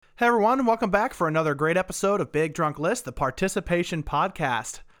Hey everyone, welcome back for another great episode of Big Drunk List, the participation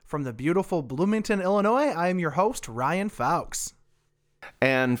podcast. From the beautiful Bloomington, Illinois, I am your host, Ryan Fowkes.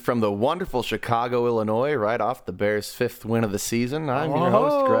 And from the wonderful Chicago, Illinois, right off the Bears' 5th win of the season, I'm your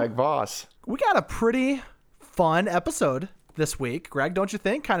host, Greg Voss. We got a pretty fun episode this week, Greg, don't you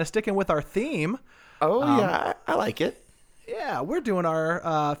think? Kind of sticking with our theme. Yeah, I like it. Yeah, we're doing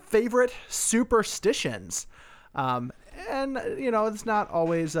our favorite superstitions. And, you know, it's not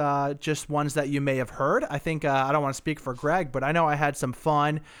always just ones that you may have heard. I think, I don't want to speak for Greg, but I know I had some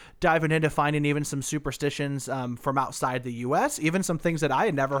fun diving into finding even some superstitions from outside the U.S., even some things that I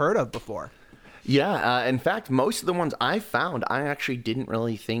had never heard of before. Yeah, in fact, most of the ones I found, I actually didn't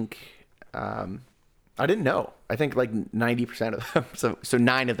really think, I didn't know. I think like 90% of them, so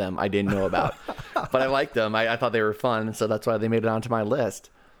 9 of them I didn't know about. But I liked them. I thought they were fun, so that's why they made it onto my list.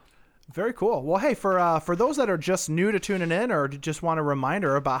 Very cool. Well, hey, for those that are just new to tuning in or just want a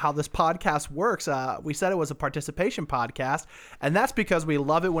reminder about how this podcast works, we said it was a participation podcast, and that's because we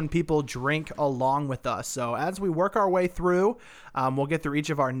love it when people drink along with us. So as we work our way through, we'll get through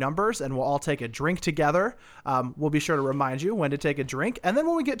each of our numbers, and we'll all take a drink together. We'll be sure to remind you when to take a drink. And then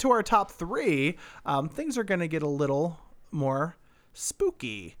when we get to our top 3, things are going to get a little more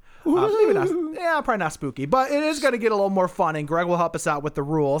spooky. Maybe not, probably not spooky, but it is going to get a little more fun, and Greg will help us out with the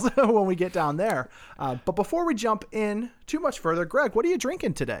rules when we get down there. But before we jump in too much further, Greg, what are you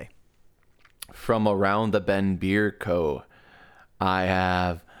drinking today? From Around the Bend Beer Co., I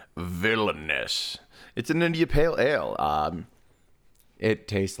have Villainous. It's an India Pale Ale. It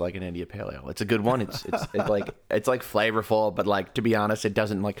tastes like an India Pale Ale. It's a good one. It's like flavorful, but like, to be honest, it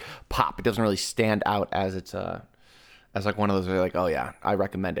doesn't like pop. It doesn't really stand out as it's as like one of those where you're like, oh yeah, I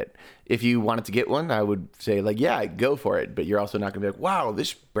recommend it. If you wanted to get one, I would say like, yeah, go for it. But you're also not gonna be like, wow,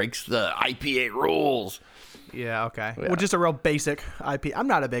 this breaks the IPA rules. Yeah, okay. Yeah. Well, just a real basic IPA. I'm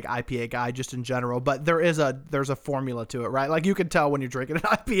not a big IPA guy just in general, but there's a formula to it, right? Like you can tell when you're drinking an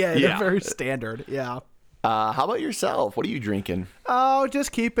IPA. Yeah. They're very standard. Yeah. How about yourself? What are you drinking? Oh,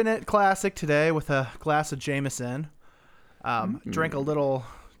 just keeping it classic today with a glass of Jameson. Drank a little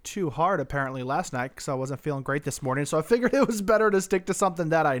too hard apparently last night because I wasn't feeling great this morning, so I figured it was better to stick to something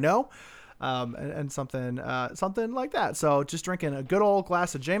that I know, and something like that. So just drinking a good old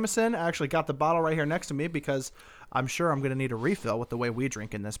glass of Jameson. I actually got the bottle right here next to me because I'm sure I'm going to need a refill with the way we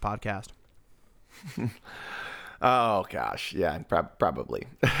drink in this podcast. Oh gosh, yeah, probably.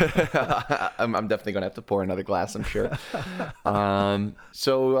 I'm definitely gonna have to pour another glass, I'm sure.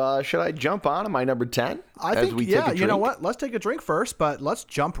 So should I jump on to my number 10? I think, yeah. You know what? Let's take a drink first, but let's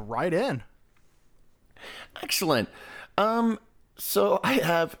jump right in. Excellent. So I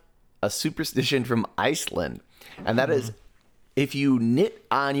have a superstition from Iceland, and that is, if you knit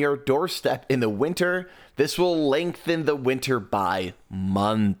on your doorstep in the winter, this will lengthen the winter by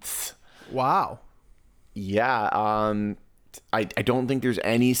months. Wow. Yeah, I don't think there's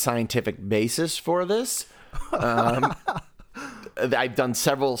any scientific basis for this. I've done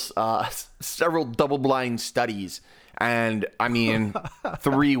several double-blind studies, and I mean,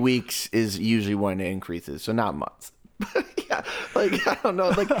 3 weeks is usually when it increases, so not months. Yeah, like, I don't know,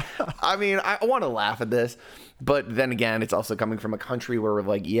 like, I mean, I want to laugh at this, but then again, it's also coming from a country where we're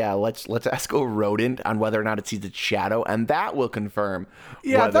like, yeah, let's ask a rodent on whether or not it sees its shadow, and that will confirm.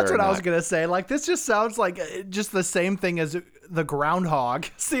 Yeah, that's what I was gonna say. Like, this just sounds like just the same thing as the groundhog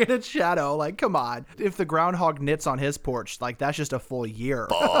seeing its shadow. Like, come on, if the groundhog knits on his porch, like that's just a full year.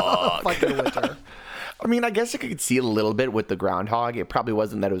 Fucking winter. I mean, I guess I could see a little bit with the groundhog. It probably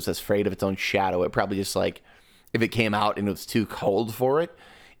wasn't that it was afraid of its own shadow. It probably just like, if it came out and it was too cold for it,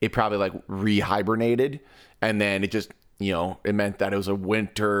 it probably like rehibernated. And then it just, you know, it meant that it was a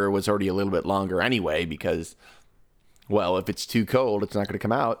winter was already a little bit longer anyway, because, well, if it's too cold, it's not going to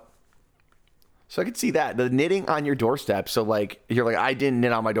come out. So I could see that. The knitting on your doorstep. So like, you're like, I didn't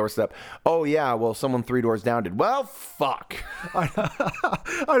knit on my doorstep. Oh yeah, well, someone 3 doors down did. Well, fuck. I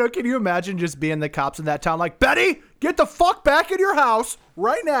know. Can you imagine just being the cops in that town? Like, Betty, get the fuck back in your house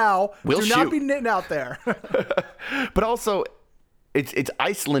right now. We'll Do shoot. not be knitting out there. But also, it's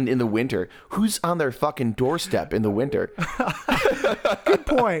Iceland in the winter. Who's on their fucking doorstep in the winter? Good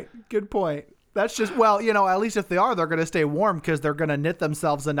point. That's just, well, you know, at least if they are, they're going to stay warm because they're going to knit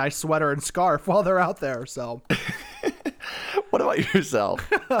themselves a nice sweater and scarf while they're out there. So What about yourself?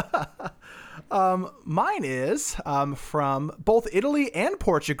 Mine is from both Italy and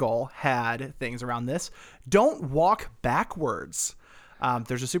Portugal had things around this. Don't walk backwards.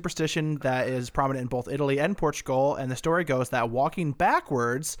 There's a superstition that is prominent in both Italy and Portugal, and the story goes that walking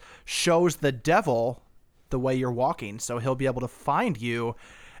backwards shows the devil the way you're walking, so he'll be able to find you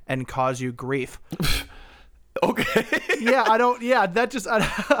and cause you grief. Okay. Yeah, I don't. Yeah, that just.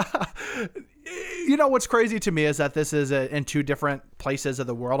 You know what's crazy to me is that this is in two different places of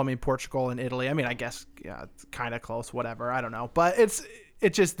the world. I mean, Portugal and Italy. I mean, I guess yeah, it's kind of close. Whatever. I don't know, but it's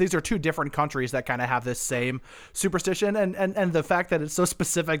just these are two different countries that kind of have this same superstition, and the fact that it's so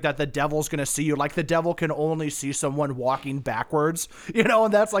specific that the devil's gonna see you, like the devil can only see someone walking backwards, you know,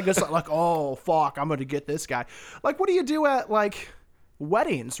 and that's like it's like oh fuck, I'm gonna get this guy. Like, what do you do at like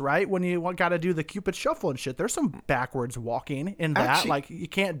weddings, right? When you got to do the Cupid shuffle and shit, there's some backwards walking in that. Actually, like you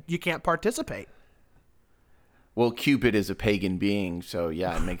can't participate. Well, Cupid is a pagan being, so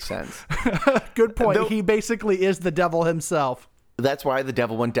yeah, it makes sense. Good point. He basically is the devil himself. That's why the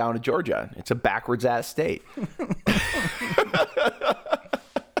devil went down to Georgia. It's a backwards ass state.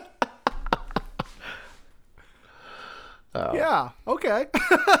 Yeah. Okay.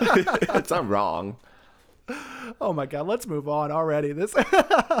 It's not wrong. Oh my God. Let's move on already. Let's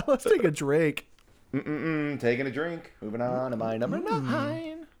take a drink. Taking a drink. Moving on to my number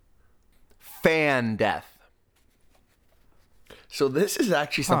 9. Fan death. So this is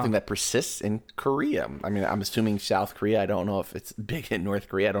actually something that persists in Korea. I mean, I'm assuming South Korea. I don't know if it's big in North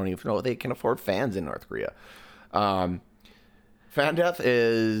Korea. I don't even know if they can afford fans in North Korea. Fan death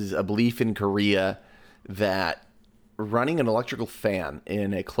is a belief in Korea that running an electrical fan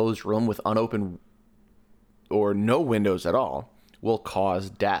in a closed room with unopened or no windows at all will cause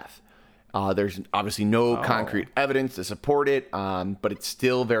death. There's obviously no concrete evidence to support it, but it's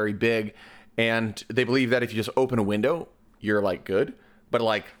still very big. And they believe that if you just open a window, you're like good. But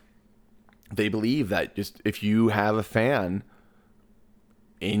like they believe that just if you have a fan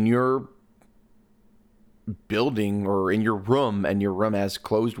in your building or in your room and your room has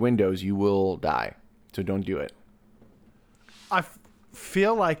closed windows, you will die. So don't do it. I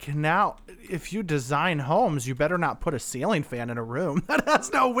feel like now if you design homes, you better not put a ceiling fan in a room that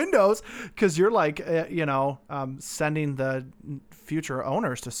has no windows, because you're like, sending the future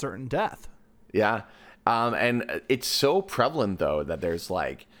owners to certain death. Yeah. And it's so prevalent though that there's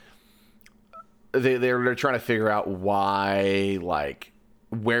like, they're trying to figure out why, like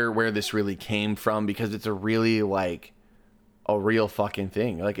where this really came from, because it's a really like a real fucking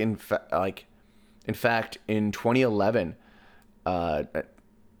thing. Like in fact, in 2011, the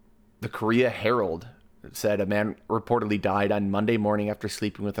Korea Herald said a man reportedly died on Monday morning after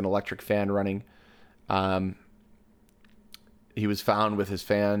sleeping with an electric fan running. He was found with his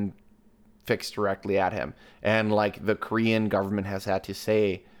fan fixed directly at him. And like the Korean government has had to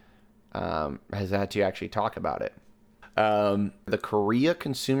actually talk about it. The Korea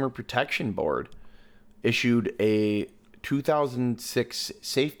Consumer Protection Board issued a 2006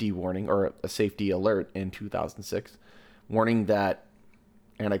 safety warning, or a safety alert in 2006, warning that,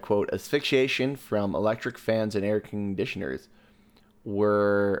 and I quote, asphyxiation from electric fans and air conditioners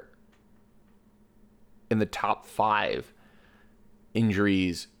were in the top 5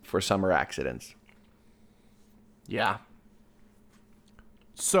 injuries for summer accidents. Yeah.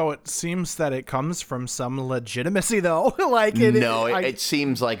 So it seems that it comes from some legitimacy, though. It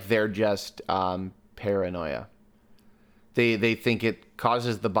seems like they're just paranoia. They think it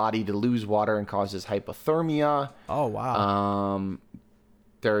causes the body to lose water and causes hypothermia. Oh, wow.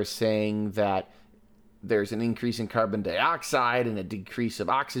 They're saying that there's an increase in carbon dioxide and a decrease of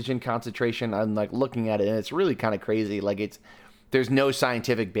oxygen concentration. I'm like looking at it, and it's really kind of crazy. Like there's no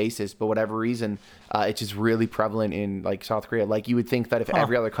scientific basis, but whatever reason, it's just really prevalent in like South Korea. Like you would think that if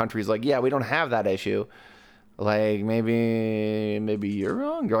every other country is like, yeah, we don't have that issue, like maybe you're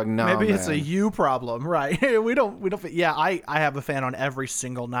wrong. You're like, no, maybe man. It's a you problem, right? we don't. Yeah, I have a fan on every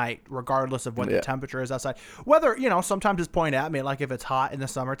single night, regardless of what the temperature is outside. Whether, sometimes it's pointed at me, like if it's hot in the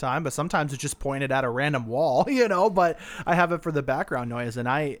summertime, but sometimes it's just pointed at a random wall, but I have it for the background noise, and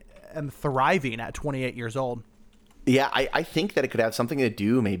I am thriving at 28 years old. Yeah, I think that it could have something to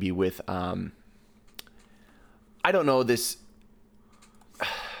do maybe with, I don't know, this,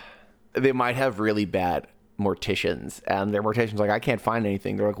 they might have really bad morticians, and their mortician's like, I can't find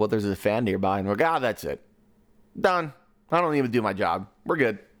anything. They're like, well, there's a fan nearby, and they're like, that's it. Done. I don't even do my job. We're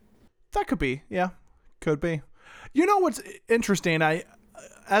good. That could be. Yeah, could be. You know what's interesting?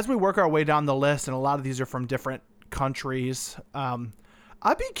 As we work our way down the list, and a lot of these are from different countries,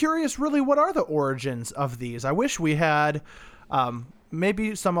 I'd be curious, really, what are the origins of these? I wish we had,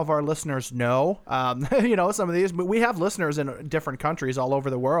 maybe some of our listeners know, some of these, but we have listeners in different countries all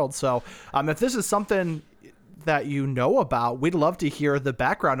over the world. So if this is something that you know about, we'd love to hear the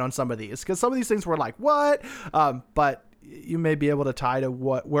background on some of these, because some of these things were like, what? But you may be able to tie to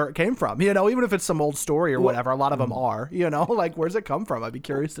where it came from, even if it's some old story or whatever. A lot of them are, like, where's it come from? I'd be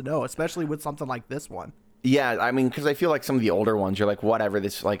curious to know, especially with something like this one. Yeah, I mean, because I feel like some of the older ones, you're like, whatever,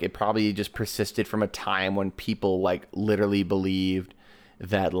 this, like, it probably just persisted from a time when people, like, literally believed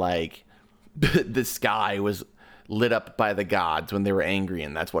that, like, the sky was lit up by the gods when they were angry,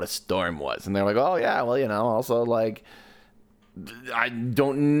 and that's what a storm was. And they're like, oh, yeah, well, also, like, I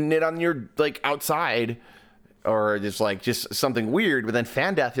don't knit on your, like, outside, or just something weird. But then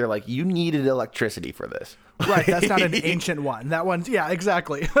fan death, you're like, you needed electricity for this. Right, that's not an ancient one. That one's, yeah,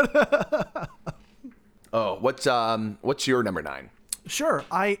 exactly. Oh, what's your number 9? Sure.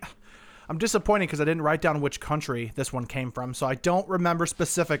 I'm disappointed because I didn't write down which country this one came from, so I don't remember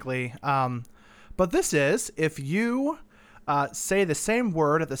specifically. But this is if you say the same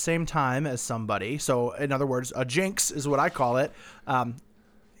word at the same time as somebody. So, in other words, a jinx is what I call it.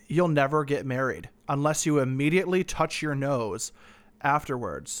 You'll never get married unless you immediately touch your nose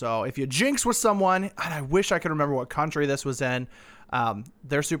afterwards. So, if you jinx with someone, and I wish I could remember what country this was in.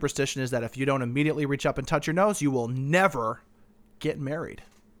 Their superstition is that if you don't immediately reach up and touch your nose, you will never get married.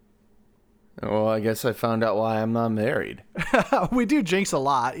 Well, I guess I found out why I'm not married. We do jinx a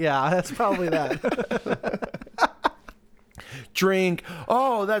lot. Yeah, that's probably that. Drink.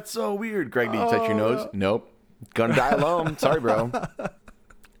 Oh, that's so weird. Greg, did you touch your nose? Nope. Gonna die alone. Sorry, bro.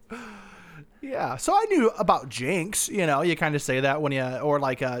 Yeah, so I knew about jinx. You kind of say that when or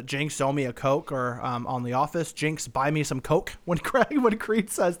like jinx, owe me a Coke, or on The Office, jinx, buy me some Coke. When Creed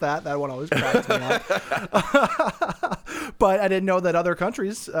says that one always cracks me up. But I didn't know that other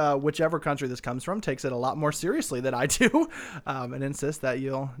countries, whichever country this comes from, takes it a lot more seriously than I do, and insists that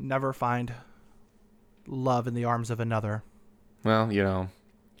you'll never find love in the arms of another. Well,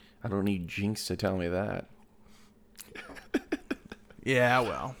 I don't need jinx to tell me that. Yeah,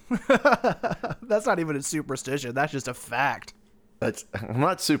 well, that's not even a superstition. That's just a fact. I'm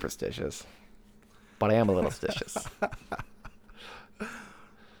not superstitious, but I am a little stitious.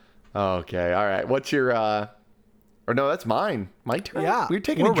 Okay, all right. What's your? Or no, that's mine. My turn. Yeah, we're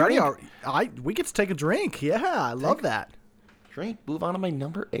taking a drink. Ready. We get to take a drink. Yeah, I love that. Drink. Move on to my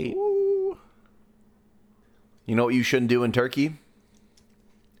number 8. Ooh. You know what you shouldn't do in Turkey?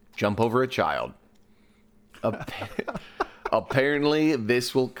 Jump over a child. Apparently,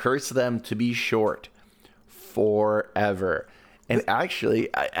 this will curse them to be short forever. And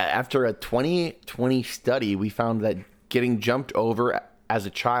actually, after a 2020 study, we found that getting jumped over as a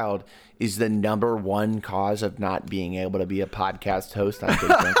child is the number 1 cause of not being able to be a podcast host on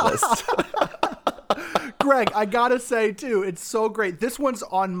Big Drink List. Greg, I gotta say, too, it's so great. This one's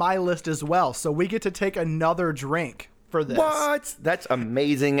on my list as well, so we get to take another drink for this. What? That's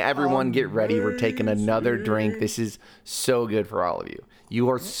amazing. Everyone get ready. We're taking another drink. This is so good for all of you. You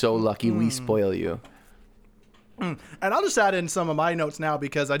are so lucky we spoil you. And I'll just add in some of my notes now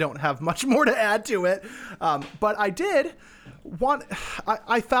because I don't have much more to add to it. But I did want,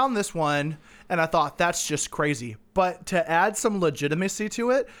 I found this one and I thought that's just crazy. But to add some legitimacy to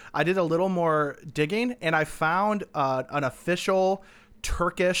it, I did a little more digging and I found an official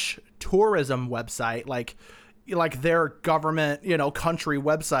Turkish tourism website, like their government, country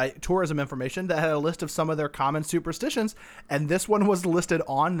website, tourism information that had a list of some of their common superstitions. And this one was listed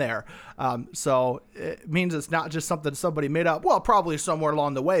on there. So it means it's not just something somebody made up. Well, probably somewhere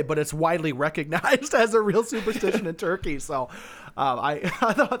along the way, but it's widely recognized as a real superstition in Turkey. So I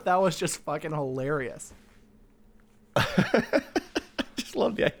thought that was just fucking hilarious. I just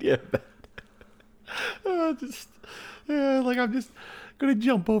love the idea of that. I'm just gonna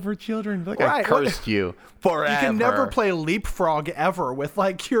jump over children. Like, right. I cursed you forever. You can never play leapfrog ever with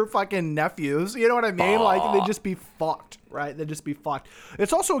your fucking nephews. You know what I mean? Aww. Like they'd just be fucked, right? They'd just be fucked.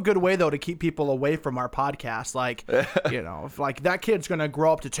 It's also a good way though to keep people away from our podcast. Like, if that kid's gonna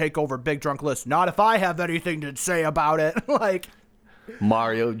grow up to take over Big Drunk List. Not if I have anything to say about it.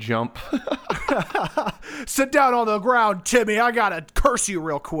 Mario jump. Sit down on the ground, Timmy. I gotta curse you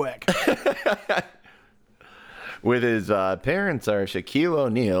real quick. With his parents are Shaquille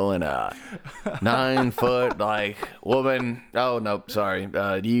O'Neal and a 9-foot woman. Oh no, sorry.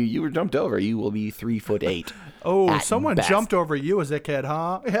 You were jumped over. You will be 3'8". Oh, someone jumped over you as a kid,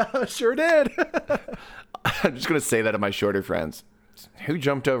 huh? Yeah, sure did. I'm just gonna say that to my shorter friends. Who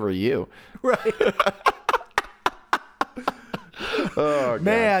jumped over you? Right. Oh,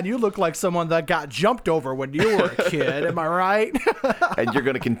 man, you look like someone that got jumped over when you were a kid. Am I right? And you're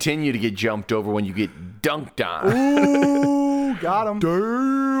going to continue to get jumped over when you get dunked on. Ooh, got him.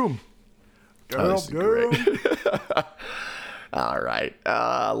 Damn. All right.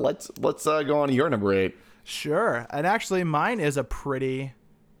 Let's go on to your number 8. Sure. And actually, mine is a pretty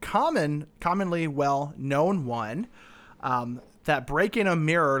commonly well-known one, that breaking a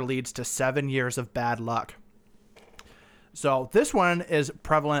mirror leads to 7 years of bad luck. So this one is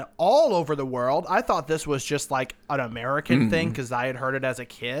prevalent all over the world. I thought this was just like an American thing because I had heard it as a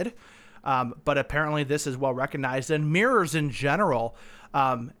kid. But apparently this is well recognized. And mirrors in general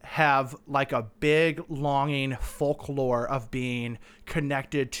have like a big longing folklore of being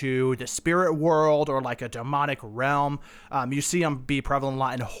connected to the spirit world or like a demonic realm. You see them be prevalent a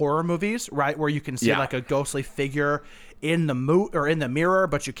lot in horror movies, right? Where you can see like a ghostly figure in the or in the mirror,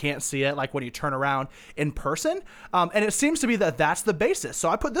 but you can't see it like when you turn around in person. And it seems to be that that's the basis. So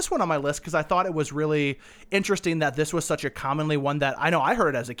I put this one on my list because I thought it was really interesting that this was such a commonly one that I know I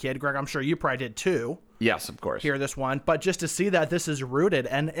heard as a kid. Greg, I'm sure you probably did too. Yes, of course. Hear this one, but just to see that this is rooted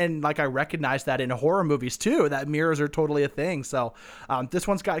and like I recognize that in horror movies too, that mirrors are totally a thing. So this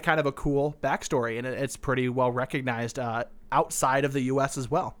one's got kind of a cool backstory and it's pretty well recognized outside of the U.S. as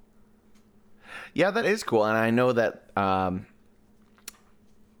well. Yeah, that is cool. And I know that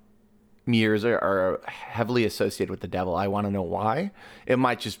mirrors are heavily associated with the devil. I want to know why. It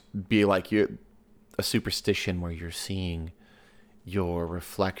might just be like a superstition where you're seeing your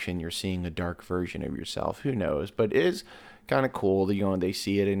reflection, you're seeing a dark version of yourself. Who knows? But it is kind of cool that, they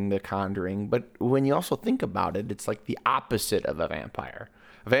see it in The Conjuring. But when you also think about it, it's like the opposite of a vampire.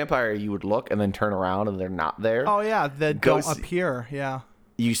 A vampire, you would look and then turn around and they're not there. Oh, yeah. They don't appear. Yeah.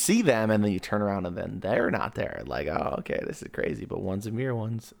 You see them and then you turn around and then they're not there. Like, oh, okay, this is crazy. But one's a mirror,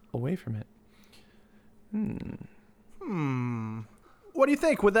 one's away from it. What do you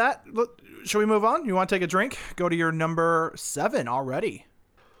think with that? Should we move on? You want to take a drink? Go to your number 7 already.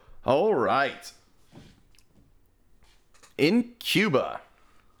 All right. In Cuba,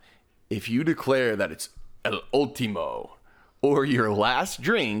 if you declare that it's el último or your last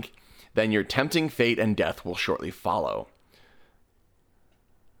drink, then your tempting fate and death will shortly follow.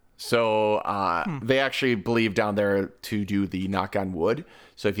 So they actually believe down there to do the knock on wood.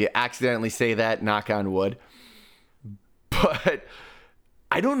 So if you accidentally say that, knock on wood. But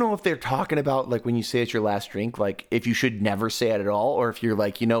I don't know if they're talking about like when you say it's your last drink, like if you should never say it at all, or if you're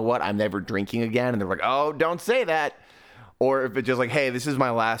like, you know what, I'm never drinking again. And they're like, oh, don't say that. Or if it's just like, hey, this is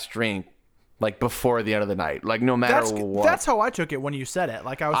my last drink, like before the end of the night, like no matter what. That's how I took it when you said it.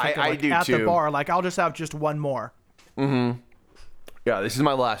 Like I was thinking like, at the bar, like I'll just have just one more. Mm-hmm. Yeah, this is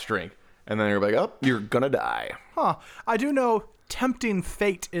my last drink. And then you're like, oh, you're going to die. Huh. I do know tempting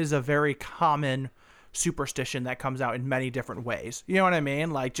fate is a very common superstition that comes out in many different ways. You know what I mean?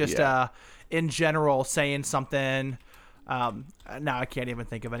 Like just in general saying something. Now I can't even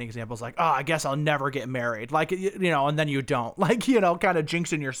think of any examples like, oh, I guess I'll never get married. Like, and then you don't. Like, kind of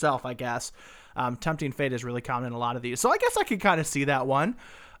jinxing yourself, I guess. Tempting fate is really common in a lot of these. So I guess I could kind of see that one.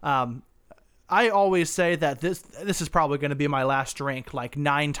 I always say that this is probably going to be my last drink like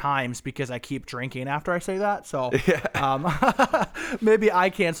 9 times because I keep drinking after I say that. So maybe I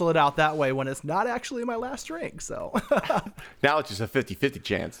cancel it out that way when it's not actually my last drink. So now it's just a 50-50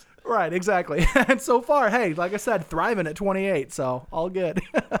 chance. Right, exactly. And so far, hey, like I said, thriving at 28, so all good.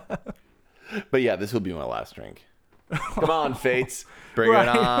 But yeah, this will be my last drink. Come on, Fates. Bring it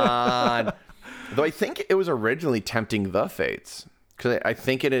on. Though I think it was originally tempting the Fates because I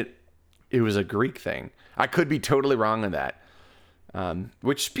think it was a Greek thing. I could be totally wrong on that.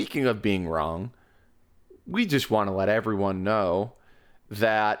 Which, speaking of being wrong, we just want to let everyone know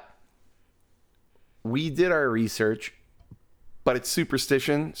that we did our research, but it's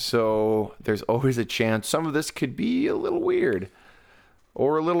superstition, so there's always a chance some of this could be a little weird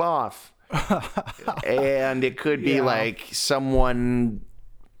or a little off. And it could be like someone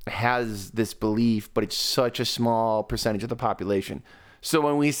has this belief, but it's such a small percentage of the population. So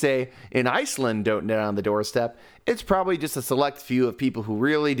when we say in Iceland, don't knit on the doorstep, it's probably just a select few of people who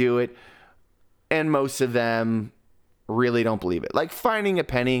really do it. And most of them really don't believe it. Like finding a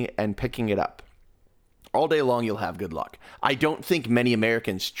penny and picking it up. All day long, you'll have good luck. I don't think many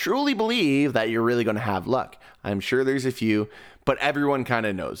Americans truly believe that you're really going to have luck. I'm sure there's a few, but everyone kind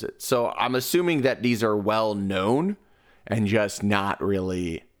of knows it. So I'm assuming that these are well known and just not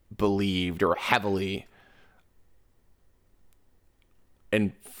really believed or heavily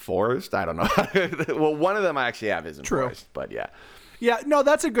enforced. I don't know. Well, one of them I actually have is enforced, but yeah. Yeah, no,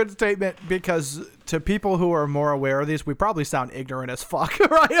 that's a good statement because to people who are more aware of these, we probably sound ignorant as fuck,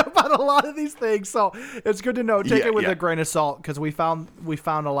 right, about a lot of these things. So it's good to know. Take it with a grain of salt because we found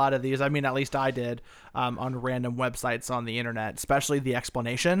a lot of these. I mean, at least I did on random websites on the internet, especially the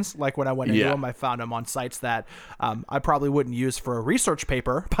explanations. Like when I went into them, I found them on sites that I probably wouldn't use for a research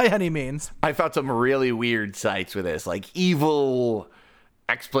paper by any means. I found some really weird sites with this, like evil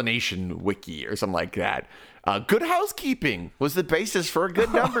explanation wiki or something like that. Good Housekeeping was the basis for a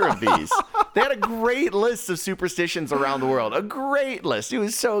good number of these. They had a great list of superstitions around the world. A great list. It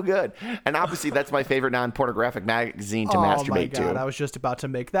was so good. And obviously, that's my favorite non-pornographic magazine to masturbate Oh my God, to. I was just about to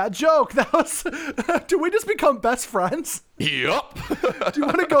make that joke. That was. Do we just become best friends? Yep. Do you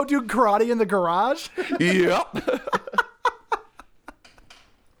want to go do karate in the garage? Yep.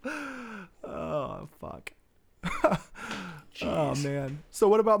 Oh fuck. Oh man. So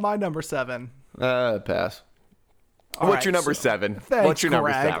what about my number 7? Pass. All What's right, your number so- 7? Thanks, What's your number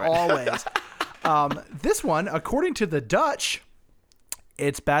Greg, 7? Always. This one, according to the Dutch,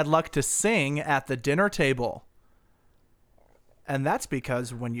 it's bad luck to sing at the dinner table. And that's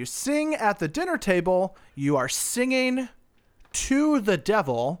because when you sing at the dinner table, you are singing to the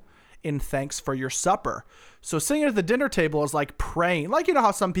devil in thanks for your supper. So singing at the dinner table is like praying. Like, you know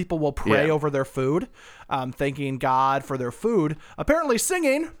how some people will pray Yeah. over their food, thanking God for their food. Apparently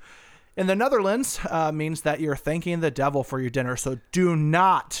singing in the Netherlands means that you're thanking the devil for your dinner. So do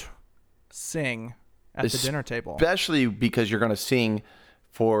not sing at the dinner table. Especially because you're going to sing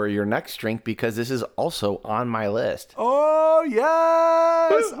for your next drink, because this is also on my list. Oh,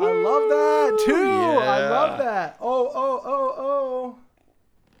 yes. I love that too. I Yeah. love that. Oh.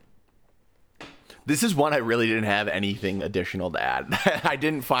 This is one I really didn't have anything additional to add. I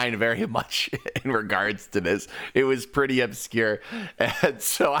didn't find very much in regards to this. It was pretty obscure. And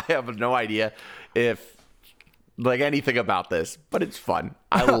so I have no idea if anything about this, but it's fun.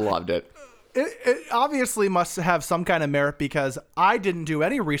 I loved it. It obviously must have some kind of merit because I didn't do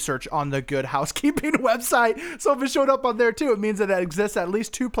any research on the Good Housekeeping website. So if it showed up on there too, it means that it exists at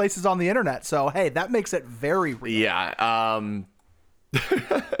least 2 places on the internet. So, hey, that makes it very real. Yeah.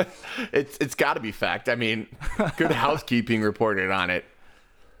 It's got to be fact. I mean, Good Housekeeping reported on it.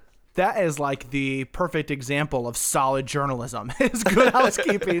 That is like the perfect example of solid journalism is Good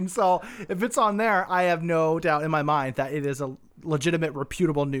Housekeeping. So if it's on there, I have no doubt in my mind that it is a legitimate,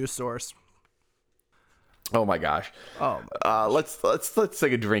 reputable news source. Oh my gosh. Oh, Let's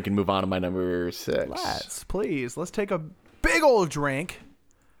take a drink and move on to my number 6. let's take a big old drink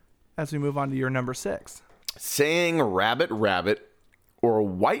as we move on to your number 6. Saying rabbit rabbit or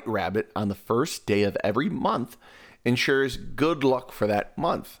white rabbit on the first day of every month ensures good luck for that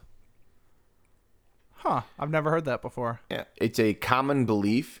month. Huh. I've never heard that before. Yeah, it's a common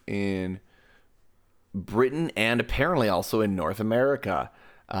belief in Britain and apparently also in North America.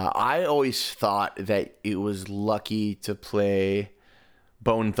 I always thought that it was lucky to play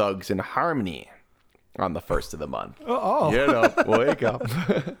Bone Thugs and Harmony on the first of the month. Oh. Get up, wake up.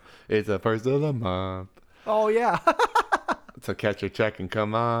 It's the first of the month. Oh, yeah. So catch your check and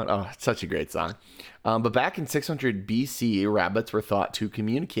come on. Oh, it's such a great song. But back in 600 BC, rabbits were thought to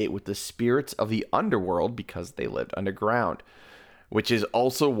communicate with the spirits of the underworld because they lived underground, which is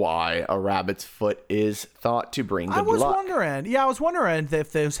also why a rabbit's foot is thought to bring good luck. I was wondering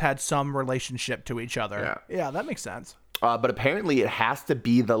if those had some relationship to each other. Yeah. Yeah, that makes sense. But apparently it has to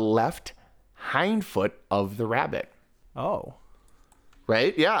be the left hind foot of the rabbit. Oh.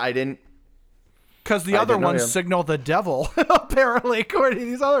 Right? Yeah, I didn't. Because the I other didn't know, ones yeah. signal the devil, apparently, according to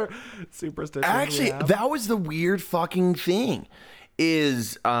these other superstitions. we Actually, have. that was the weird fucking thing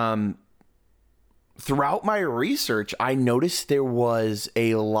is throughout my research, I noticed there was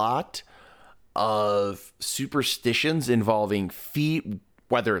a lot of superstitions involving feet,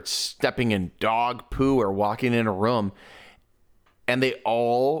 whether it's stepping in dog poo or walking in a room, and they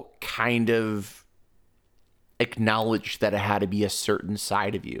all kind of acknowledged that it had to be a certain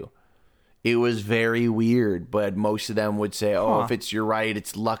side of you. It was very weird, but most of them would say, oh, if it's your right,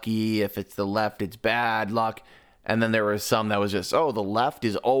 it's lucky. If it's the left, it's bad luck. And then there were some that was just, oh, the left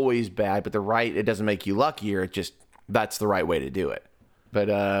is always bad, but the right, it doesn't make you luckier. It just, that's the right way to do it. But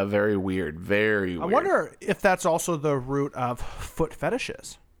very weird, very weird. I wonder if that's also the root of foot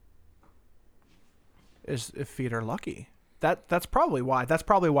fetishes. Is if feet are lucky. That's probably why. That's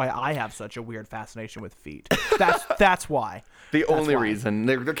probably why I have such a weird fascination with feet. That's why. The That's only why. reason.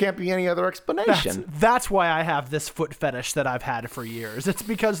 There can't be any other explanation. That's why I have this foot fetish that I've had for years. It's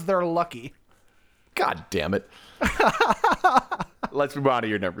because they're lucky. God damn it. Let's move on to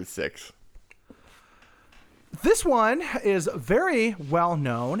your number 6. This one is very well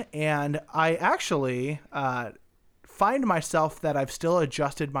known, and I actually find myself that I've still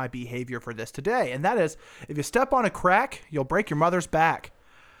adjusted my behavior for this today. And that is, if you step on a crack, you'll break your mother's back.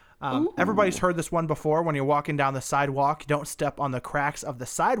 Everybody's heard this one before. When you're walking down the sidewalk, don't step on the cracks of the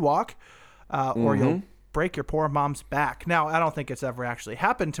sidewalk, or you'll break your poor mom's back. Now, I don't think it's ever actually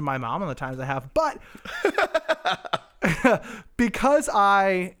happened to my mom in the times I have, but because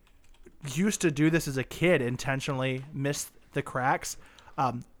I used to do this as a kid, intentionally miss the cracks,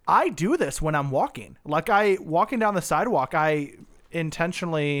 I do this when I'm walking. Like walking down the sidewalk, I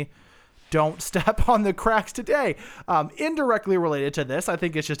intentionally don't step on the cracks today. Indirectly related to this, I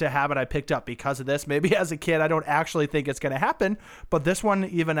think it's just a habit I picked up because of this. Maybe as a kid, I don't actually think it's going to happen, but this one,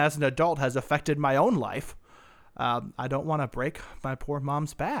 even as an adult, has affected my own life. I don't want to break my poor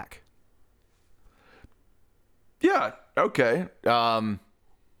mom's back. Yeah. Okay.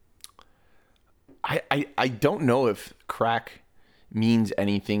 I don't know if crack means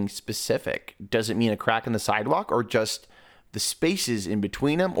anything specific. Does it mean a crack in the sidewalk or just the spaces in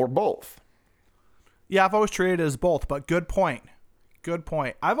between them, or both? Yeah, I've always treated it as both, but good point. Good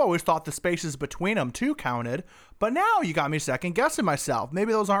point. I've always thought the spaces between them too counted, but now you got me second guessing myself.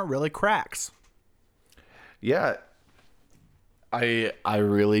 Maybe those aren't really cracks. Yeah. I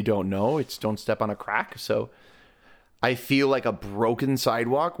really don't know. It's don't step on a crack. So I feel like a broken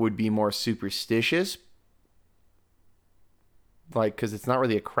sidewalk would be more superstitious. Like, because it's not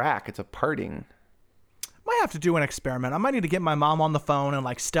really a crack, it's a parting. Might have to do an experiment. I might need to get my mom on the phone and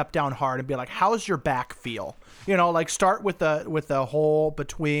like step down hard and be like, how's your back feel? You know, like start with the hole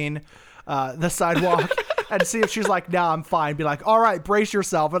between the sidewalk and see if she's like, nah, I'm fine. Be like, all right, brace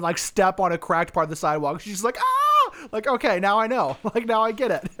yourself, and like step on a cracked part of the sidewalk. She's like, ah, like, okay, now I know. Like, now I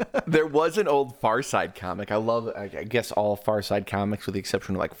get it. There was an old Far Side comic. I guess all Far Side comics, with the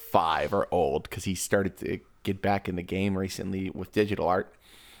exception of like 5, are old because he started to get back in the game recently with digital art.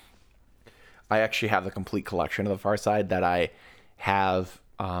 I actually have the complete collection of the Far Side that I have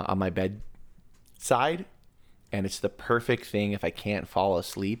on my bedside, and it's the perfect thing if I can't fall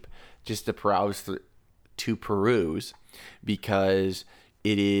asleep just to peruse, because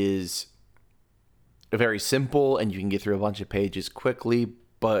it is very simple and you can get through a bunch of pages quickly,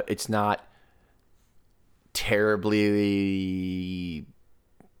 but it's not terribly,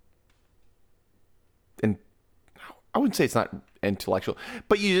 and I wouldn't say it's not intellectual,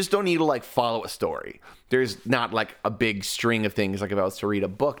 but you just don't need to like follow a story. There's not like a big string of things like if I was to read a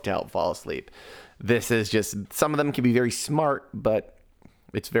book to help fall asleep. This is just, some of them can be very smart, but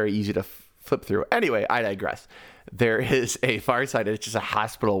it's very easy to flip through. Anyway, I digress. There is a Far Side. It's just a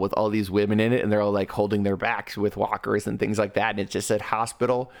hospital with all these women in it, and they're all like holding their backs with walkers and things like that. And it just said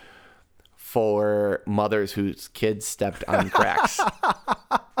hospital for mothers whose kids stepped on cracks.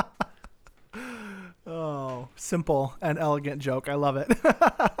 Oh, simple and elegant joke. I love it.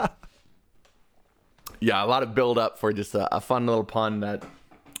 Yeah, a lot of build up for just a fun little pun that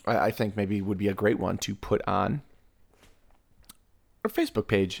I think maybe would be a great one to put on our Facebook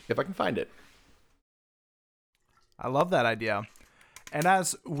page if I can find it. I love that idea. And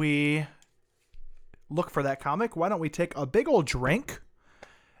as we look for that comic, why don't we take a big old drink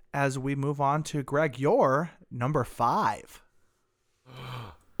as we move on to Greg, your number 5.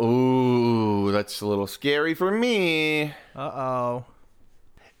 Ooh, that's a little scary for me. Uh-oh.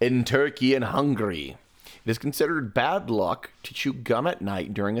 In Turkey and Hungary, it is considered bad luck to chew gum at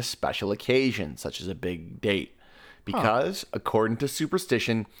night during a special occasion, such as a big date. Because, according to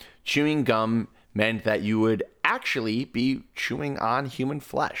superstition, chewing gum meant that you would actually be chewing on human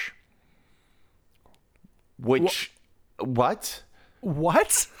flesh. Which, what?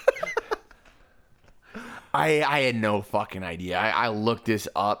 What? I had no fucking idea. I looked this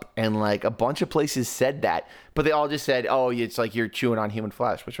up, and like a bunch of places said that, but they all just said, oh, it's like you're chewing on human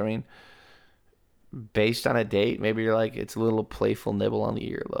flesh, which I mean, based on a date, maybe you're like, it's a little playful nibble on the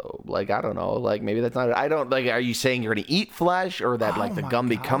earlobe. Like, I don't know. Like, maybe that's not, I don't, like, are you saying you're going to eat flesh, or that like the gum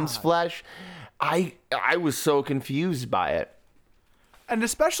becomes flesh? I was so confused by it. And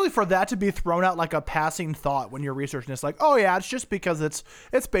especially for that to be thrown out like a passing thought when you're researching this, like, oh yeah, it's just because it's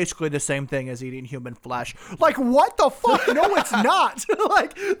basically the same thing as eating human flesh. Like, what the fuck? No, it's not.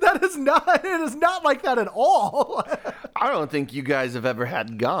 Like, it is not like that at all. I don't think you guys have ever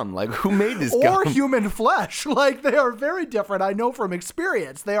had gum. Like, who made this gum? Or human flesh. Like, they are very different. I know from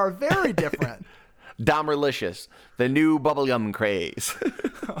experience. They are very different. Dahmerlicious, the new bubblegum craze.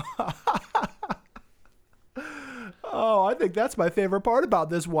 Oh, I think that's my favorite part about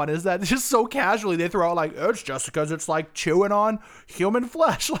this one, is that just so casually they throw out like, it's just because it's like chewing on human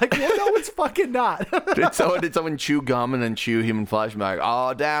flesh. Like, well, no, it's fucking not. Did someone chew gum and then chew human flesh? I'm like,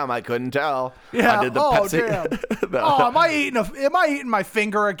 oh damn, I couldn't tell. Yeah. I did the Pepsi. Damn. Oh, am I eating my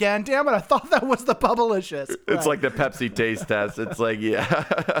finger again? Damn it! I thought that was the Bubblicious. It's like the Pepsi taste test. It's like, yeah,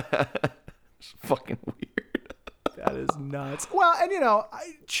 it's fucking weird. That is nuts. Well, and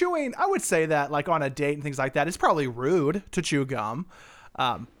chewing, I would say that like on a date and things like that, it's probably rude to chew gum.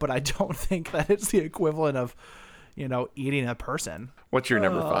 But I don't think that it's the equivalent of, eating a person. What's your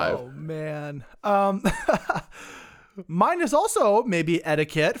number 5? Oh, man. Mine is also maybe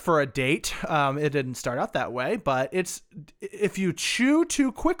etiquette for a date. It didn't start out that way, but it's if you chew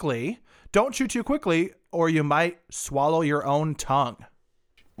too quickly, don't chew too quickly, or you might swallow your own tongue.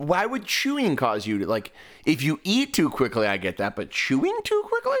 Why would chewing cause you to, like, if you eat too quickly, I get that, but chewing too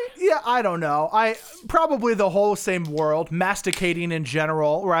quickly? Yeah, I don't know. I probably the whole same world, masticating in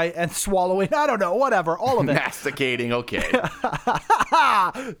general, right? And swallowing, I don't know, whatever, all of it. Masticating, okay.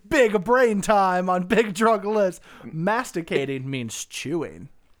 Big brain time on Big Drunk List. Masticating means chewing.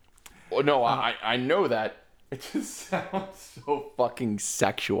 Well, no, I know that. It just sounds so fucking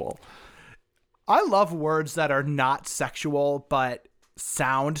sexual. I love words that are not sexual, but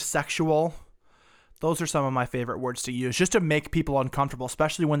sound sexual. Those are some of my favorite words to use, just to make people uncomfortable,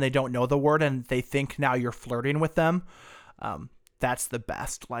 especially when they don't know the word and they think now you're flirting with them. That's the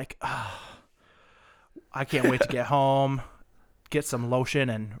best. Like, I can't wait to get home, get some lotion,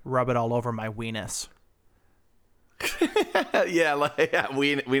 and rub it all over my weenus. Yeah,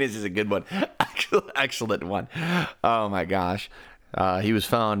 weenus is a good one. Excellent one. Oh my gosh. He was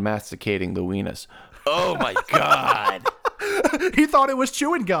found masticating the weenus. Oh my God. He thought it was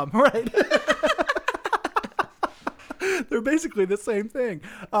chewing gum, right? They're basically the same thing.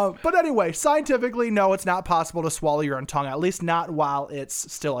 But anyway, scientifically, no, it's not possible to swallow your own tongue, at least not while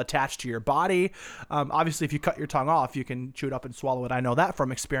it's still attached to your body. Obviously, if you cut your tongue off, you can chew it up and swallow it. I know that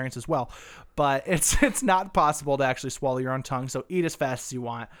from experience as well. But it's not possible to actually swallow your own tongue, so eat as fast as you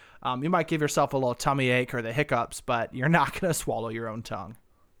want. You might give yourself a little tummy ache or the hiccups, but you're not going to swallow your own tongue.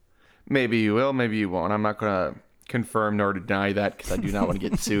 Maybe you will, maybe you won't. I'm not going to confirm nor deny that because I do not want to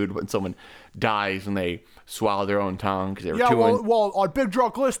get sued when someone dies when they swallow their own tongue because they were chewing. Well, on Big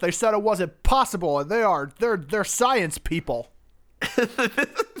Drunk List, they said it wasn't possible, and they're science people.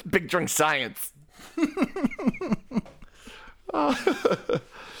 Big Drunk Science.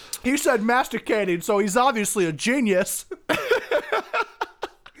 He said masticating, so he's obviously a genius.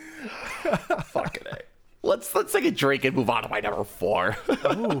 Fucking A. Let's take a drink and move on to my number 4.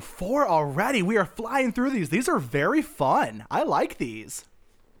 Ooh, 4 already. We are flying through these. These are very fun. I like these.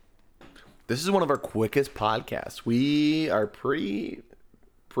 This is one of our quickest podcasts. We are pretty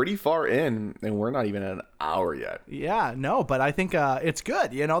far in, and we're not even at an hour yet. Yeah, no, but I think it's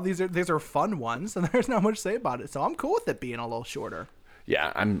good. You know, these are fun ones, and there's not much to say about it. So I'm cool with it being a little shorter.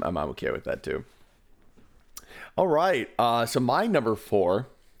 Yeah, I'm okay with that too. All right, so my number 4,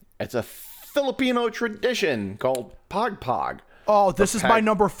 it's a Filipino tradition called Pagpag. Oh, this is my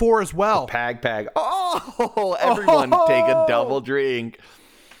number 4 as well. Pag. Oh, everyone take a double drink.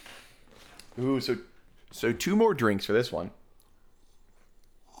 Ooh, so 2 more drinks for this one.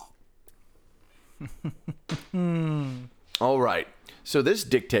 All right. So this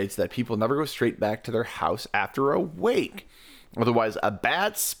dictates that people never go straight back to their house after a wake. Otherwise, a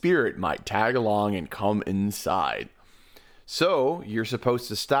bad spirit might tag along and come inside. So you're supposed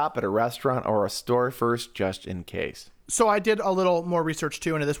to stop at a restaurant or a store first just in case. So I did a little more research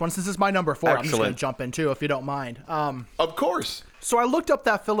too into this one. Since this is my number 4, I'm just going to jump in too, if you don't mind. Of course. So I looked up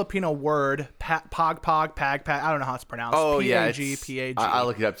that Filipino word, pagpag. I don't know how it's pronounced. Oh, yeah. P-A-G. I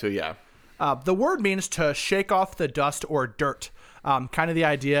looked it up too, yeah. The word means to shake off the dust or dirt. Kind of the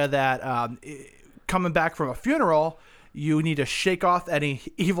idea that coming back from a funeral, you need to shake off any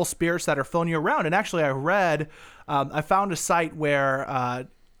evil spirits that are filling you around. And actually, I found a site where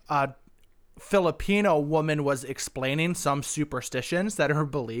a Filipino woman was explaining some superstitions that are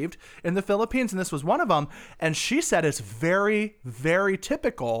believed in the Philippines, and this was one of them. And she said it's very, very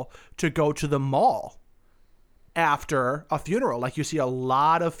typical to go to the mall after a funeral. Like, you see a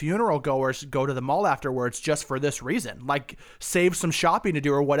lot of funeral goers go to the mall afterwards just for this reason, like save some shopping to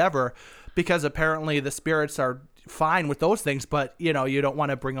do or whatever, because apparently the spirits are fine with those things, but you don't want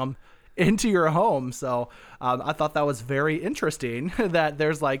to bring them into your home. So I thought that was very interesting that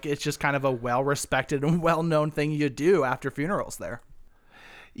there's it's just kind of a well-respected and well-known thing you do after funerals there.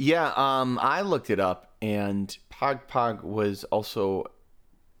 Yeah, I looked it up, and Pagpag was also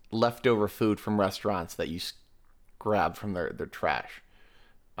leftover food from restaurants that you grab from their trash.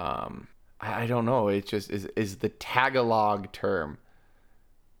 I don't know. It just is the Tagalog term.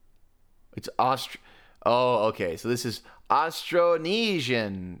 It's Oh, okay. So this is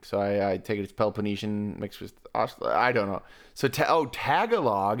Austronesian. So I take it it's Peloponnesian mixed with I don't know. So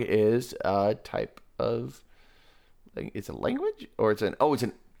Tagalog is a type of. It's a language, or it's an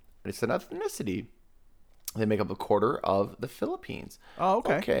ethnicity. They make up a quarter of the Philippines. Oh,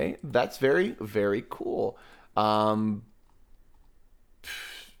 okay. Okay, that's very, very cool. But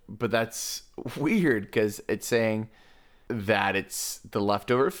that's weird because it's saying that it's the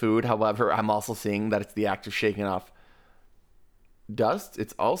leftover food. However, I'm also seeing that it's the act of shaking off dust.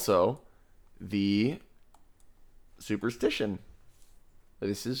 It's also the superstition.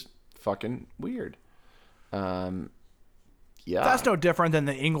 This is fucking weird. Yeah. That's no different than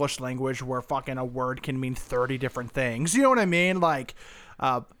the English language where fucking a word can mean 30 different things. You know what I mean? Like,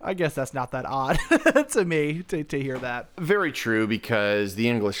 I guess that's not that odd to me to hear that. Very true, because the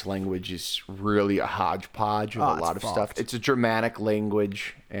English language is really a hodgepodge of a lot of stuff. It's a Germanic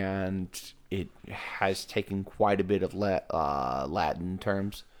language, and it has taken quite a bit of Latin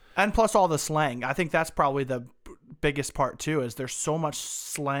terms. And plus all the slang. I think that's probably the biggest part too, is there's so much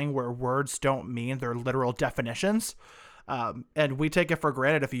slang where words don't mean their literal definitions. And we take it for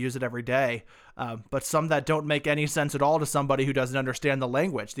granted if you use it every day. But some that don't make any sense at all to somebody who doesn't understand the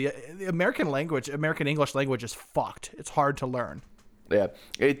language. The American language, American English language is fucked. It's hard to learn. Yeah.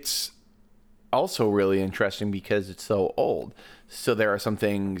 It's also really interesting because it's so old. So there are some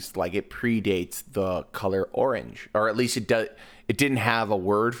things like it predates the color orange, or at least it didn't have a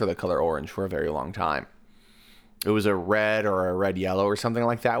word for the color orange for a very long time. It was a red or a red yellow or something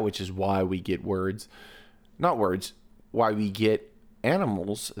like that, which is why we get why we get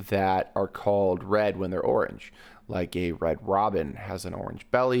animals that are called red when they're orange. Like a red robin has an orange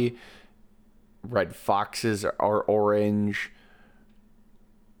belly. Red foxes are orange.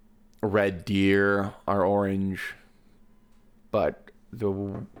 Red deer are orange. But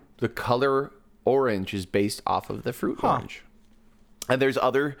the color orange is based off of the fruit orange. And there's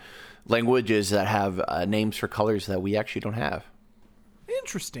other languages that have names for colors that we actually don't have.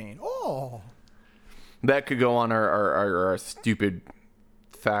 Interesting. Oh. That could go on our stupid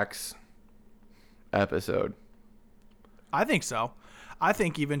facts episode. I think so. I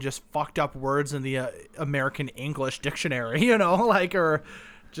think even just fucked up words in the American English dictionary, you know, like, or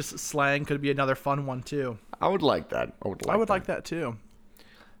just slang could be another fun one too. I would like that. I would like that too.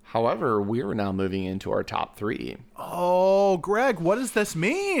 However, we are now moving into our top 3. Oh, Greg, what does this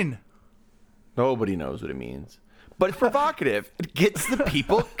mean? Nobody knows what it means, but it's provocative. It gets the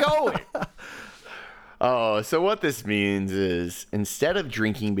people going. Oh, so what this means is instead of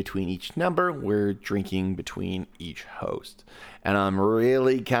drinking between each number, we're drinking between each host. And I'm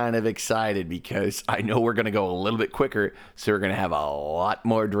really kind of excited because I know we're going to go a little bit quicker, so we're going to have a lot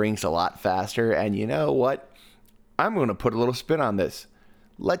more drinks a lot faster. And you know what? I'm going to put a little spin on this.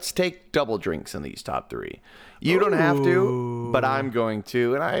 Let's take double drinks in these top 3. You don't have to, but I'm going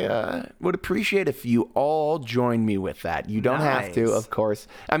to. And I would appreciate if you all join me with that. You don't have to, of course.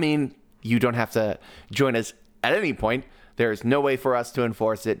 I mean, you don't have to join us at any point. There's no way for us to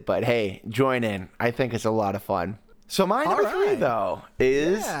enforce it, but hey, join in. I think it's a lot of fun. So my number 3, though,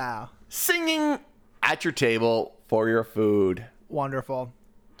 is singing at your table for your food. Wonderful.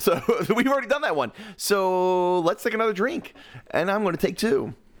 So we've already done that one. So let's take another drink. And I'm going to take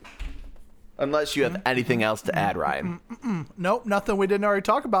 2. Unless you have anything else to add, Ryan. Nope, nothing we didn't already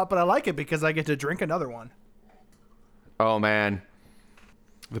talk about, but I like it because I get to drink another one. Oh, man.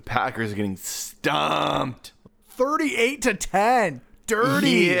 The Packers are getting stumped. 38-10. Dirty.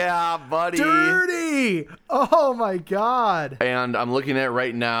 Yeah, buddy. Dirty. Oh, my God. And I'm looking at it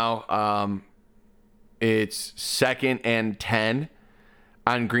right now. It's 2nd and 10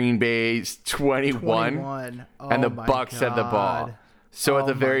 on Green Bay's 21. And the Bucks had the ball. So at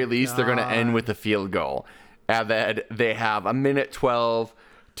the very least, they're going to end with a field goal. And then they have a minute 12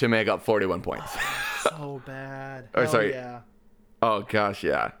 to make up 41 points. So bad. Or sorry. Yeah. Oh, gosh,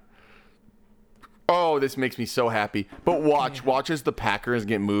 yeah. Oh, this makes me so happy. But watch as the Packers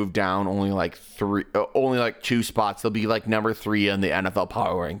get moved down only like 2 spots. They'll be like number 3 in the NFL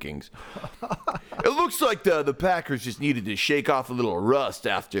power rankings. It looks like the Packers just needed to shake off a little rust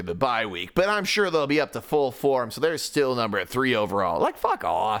after the bye week, but I'm sure they'll be up to full form, so they're still number 3 overall. Like, fuck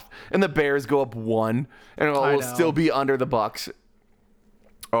off. And the Bears go up 1, and it'll still be under the Bucks.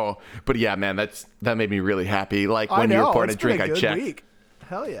 Oh, but yeah, man, that made me really happy. Like when you're pouring a drink, I check. Week.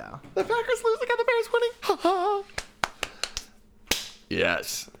 Hell yeah. The Packers losing and the Bears winning.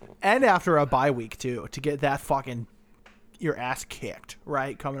 Yes. And after a bye week too, to get that fucking your ass kicked,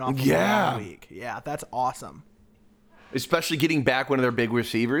 right? Coming off of a bye week. Yeah, that's awesome. Especially getting back one of their big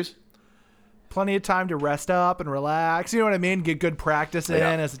receivers. Plenty of time to rest up and relax. You know what I mean? Get good practice in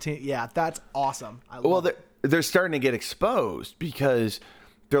as a team. Yeah, that's awesome. They're starting to get exposed because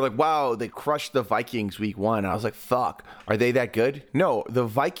they're like, wow, they crushed the Vikings week 1. I was like, fuck, are they that good? No, the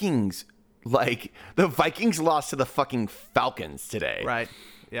Vikings lost to the fucking Falcons today. Right.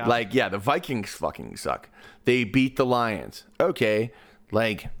 Yeah. Like, yeah, the Vikings fucking suck. They beat the Lions. Okay.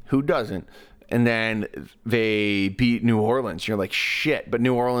 Like, who doesn't? And then they beat New Orleans. You're like, shit. But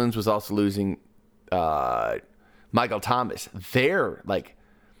New Orleans was also losing Michael Thomas. They're like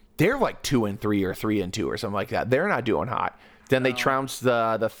 2-3 or 3-2 or something like that. They're not doing hot. Then they trounced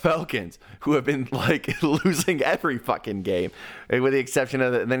the Falcons, who have been like losing every fucking game, with the exception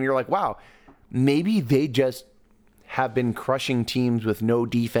of and then you're like, wow, maybe they just have been crushing teams with no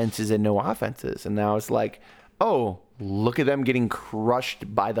defenses and no offenses. And now it's like, oh, look at them getting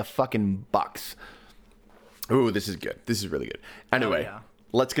crushed by the fucking Bucks. Ooh, this is good. This is really good. Anyway,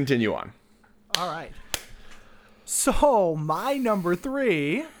 let's continue on. All right. So my number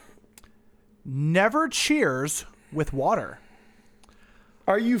 3, never cheers with water.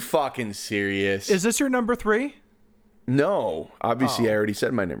 Are you fucking serious? Is this your number 3? No. Obviously, I already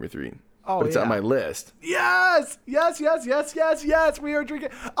said my number 3. Oh, but it's on my list. Yes. We are drinking.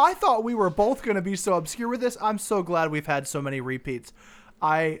 I thought we were both going to be so obscure with this. I'm so glad we've had so many repeats.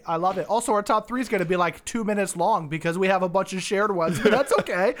 I love it. Also, our top 3 is going to be like 2 minutes long because we have a bunch of shared ones. But that's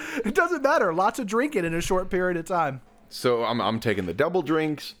okay. It doesn't matter. Lots of drinking in a short period of time. So I'm taking the double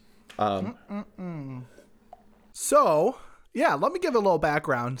drinks. So, yeah, let me give a little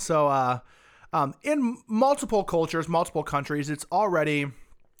background. So, in multiple cultures, multiple countries, it's already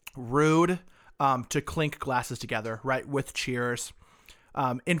rude to clink glasses together, right, with cheers.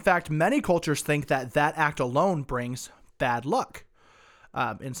 In fact, many cultures think that act alone brings bad luck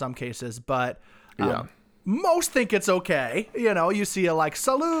in some cases, but most think it's okay. You know, you see a like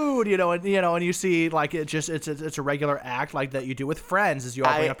salute, and you see like it's a regular act like that you do with friends as you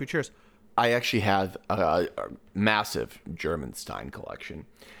all bring up your cheers. I actually have a massive German Stein collection.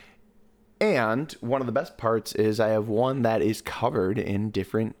 And one of the best parts is I have one that is covered in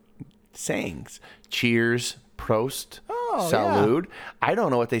different sayings. Cheers, Prost, Salud. Yeah. I don't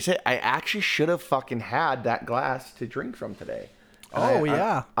know what they say. I actually should have fucking had that glass to drink from today.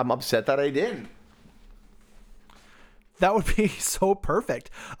 I'm upset that I didn't. That would be so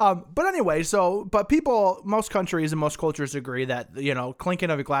perfect. But anyway, but most countries and most cultures agree that, clinking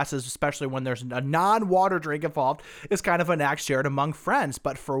of glasses, especially when there's a non-water drink involved, is kind of an act shared among friends.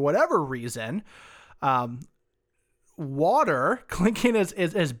 But for whatever reason, water clinking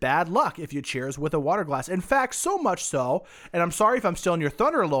is bad luck if you cheers with a water glass. In fact, so much so, and I'm sorry if I'm stealing your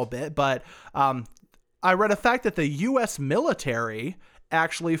thunder a little bit, but I read a fact that the U.S. military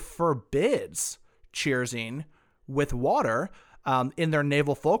actually forbids cheersing with water in their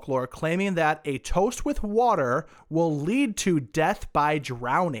naval folklore, claiming that a toast with water will lead to death by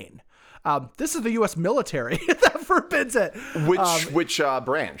drowning. This is the U.S. military that forbids it. Which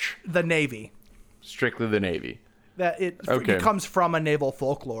branch? The Navy. Strictly the Navy. That it comes from a naval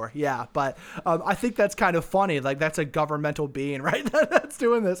folklore, yeah. But I think that's kind of funny. Like that's a governmental being, right? That's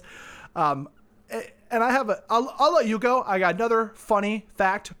doing this. And I'll let you go. I got another funny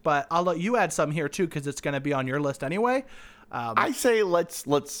fact, but I'll let you add some here too, because it's going to be on your list anyway. I say let's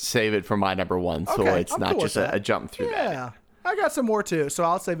save it for my number 1, so it's not cool just a jump through that. Yeah, I got some more too, so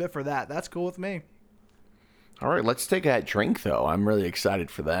I'll save it for that. That's cool with me. All right, let's take that drink though. I'm really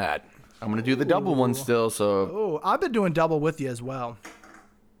excited for that. I'm going to do the double one still. So I've been doing double with you as well.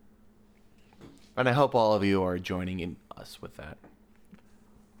 And I hope all of you are joining in us with that.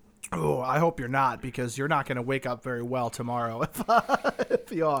 Oh, I hope you're not, because you're not going to wake up very well tomorrow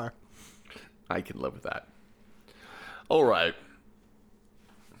if you are. I can live with that. All right.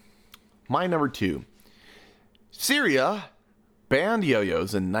 My number 2. Syria banned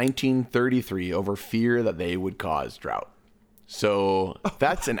yo-yos in 1933 over fear that they would cause drought. So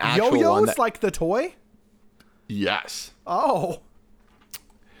that's an actual yo-yos one. Like the toy? Yes. Oh.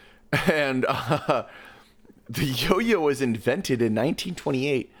 And the yo-yo was invented in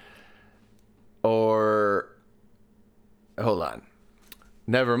 1928. Hold on.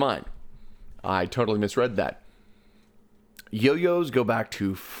 Never mind. I totally misread that. Yo-yos go back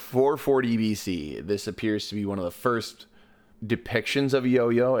to 440 BC. This appears to be one of the first depictions of a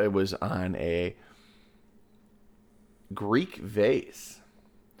yo-yo. It was on a Greek vase.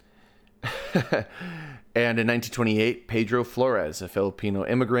 And in 1928, Pedro Flores, a Filipino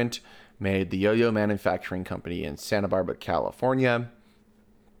immigrant, made the yo-yo manufacturing company in Santa Barbara, California.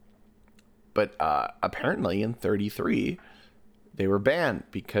 But apparently in 1933, they were banned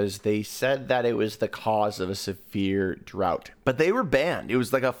because they said that it was the cause of a severe drought. But they were banned. It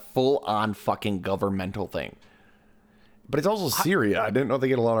was like a full-on fucking governmental thing. But it's also Syria. I didn't know they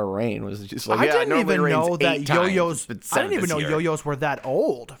get a lot of rain. It was just like, I didn't even know that yo-yos. I didn't even know yo-yos were that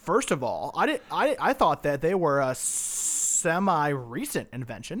old. First of all, I thought that they were a semi-recent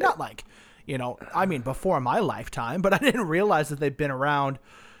invention. Not like, before my lifetime. But I didn't realize that they've been around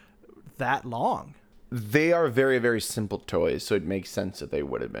that long. They are very, very simple toys, so it makes sense that they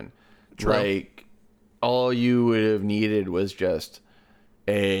would have been. True. Like, all you would have needed was just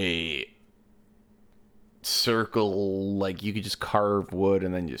a circle, like you could just carve wood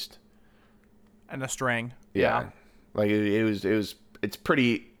and then just and a string. Yeah. Like it's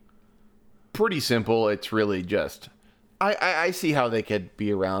pretty simple. It's really just I see how they could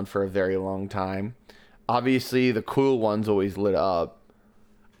be around for a very long time. Obviously, the cool ones always lit up.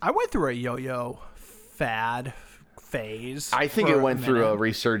 I went through a yo-yo phase. I think it went through a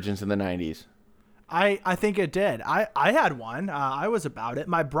resurgence in the 90s. I think it did. I had one. I was about it.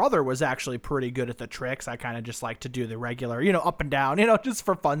 My brother was actually pretty good at the tricks. I kind of just like to do the regular, up and down, just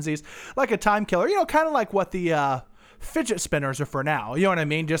for funsies, like a time killer, kind of like what the fidget spinners are for now. You know what I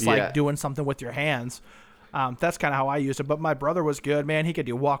mean? Just like doing something with your hands. That's kind of how I used it. But my brother was good, man. He could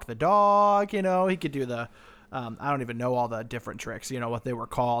do walk the dog, he could do the, I don't even know all the different tricks, what they were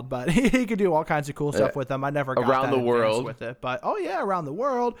called, but he could do all kinds of cool stuff with them. I never got around that the world with it, but around the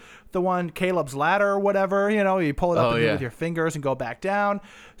world, the one Caleb's ladder or whatever, you pull it up with your fingers and go back down.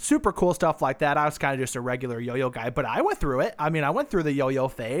 Super cool stuff like that. I was kind of just a regular yo-yo guy, but I went through it. I mean, I went through the yo-yo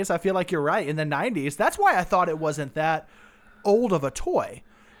phase. I feel like you're right in the 90s. That's why I thought it wasn't that old of a toy.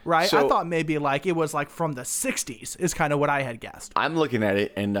 Right? So, I thought maybe like it was like from the 60s is kind of what I had guessed. I'm looking at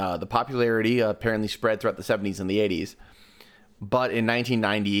it, and the popularity apparently spread throughout the 70s and the 80s. But in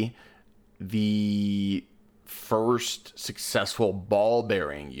 1990, the first successful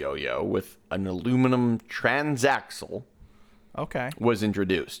ball-bearing yo-yo with an aluminum transaxle was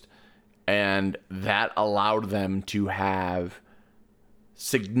introduced. And that allowed them to have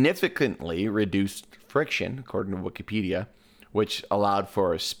significantly reduced friction, according to Wikipedia, which allowed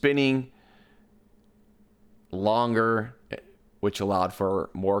for spinning longer, which allowed for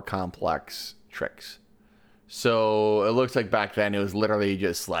more complex tricks. So it looks like back then it was literally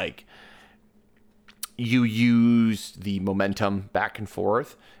just like you used the momentum back and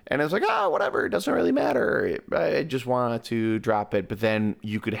forth, and it was like, whatever, it doesn't really matter. I just wanted to drop it. But then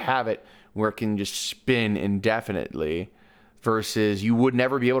you could have it where it can just spin indefinitely versus you would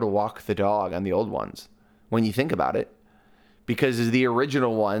never be able to walk the dog on the old ones when you think about it. Because the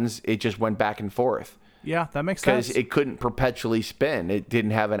original ones, it just went back and forth. Yeah, that makes sense. Because it couldn't perpetually spin. It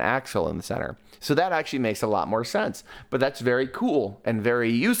didn't have an axle in the center. So that actually makes a lot more sense. But that's very cool and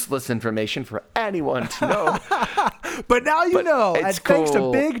very useless information for anyone to know. But now you know. It's and thanks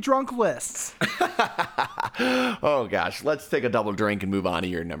to Big Drunk Lists. Oh, gosh. Let's take a double drink and move on to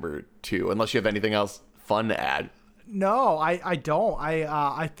your number 2. Unless you have anything else fun to add. No, I don't.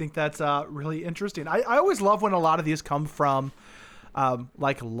 I think that's really interesting. I always love when a lot of these come from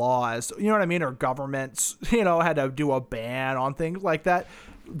like laws, you know what I mean, or governments, had to do a ban on things like that.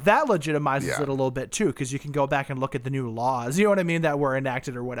 That legitimizes it a little bit too, because you can go back and look at the new laws, you know what I mean, that were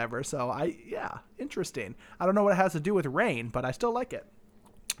enacted or whatever. So interesting. I don't know what it has to do with rain, but I still like it.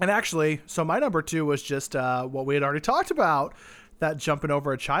 And actually, so my number 2 was just what we had already talked about, that jumping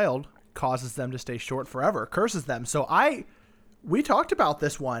over a child causes them to stay short forever, curses them. So we talked about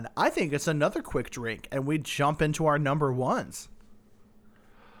this one. I think it's another quick drink, and we jump into our number 1s.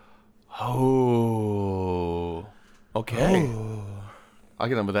 Oh, okay. I'll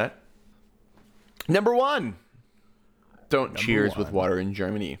get on with that. Number 1. Don't cheers with water in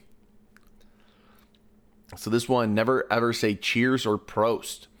Germany. So this one, never ever say cheers or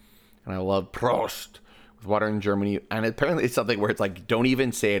Prost. And I love Prost with water in Germany. And apparently it's something where it's like, don't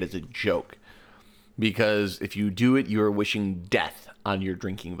even say it as a joke. Because if you do it, you're wishing death on your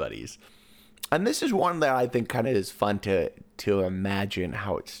drinking buddies. And this is one that I think kind of is fun to imagine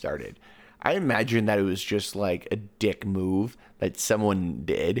how it started. I imagine that it was just like a dick move that someone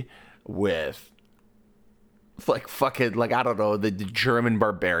did with like fucking, like, I don't know, the German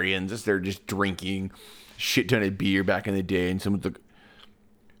barbarians. They're just drinking shit ton of beer back in the day, and someone's like,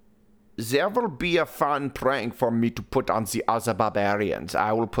 there will be a fun prank for me to put on the other barbarians.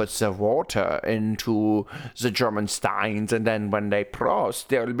 I will put the water into the German steins, and then when they prost,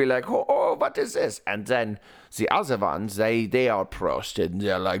 they'll be like, oh, what is this? And then the other ones, they are prosted, and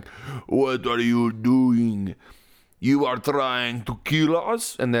they're like, what are you doing? You are trying to kill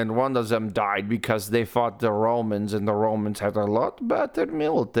us? And then one of them died because they fought the Romans, and the Romans had a lot better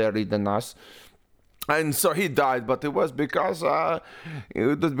military than us. And so he died, but it was because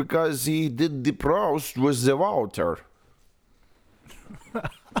he did the prost with the water.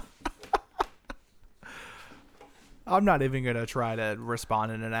 I'm not even going to try to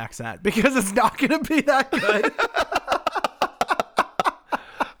respond in an accent because it's not going to be that good.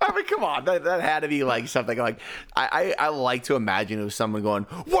 I mean, come on. That had to be like something like, I like to imagine it was someone going,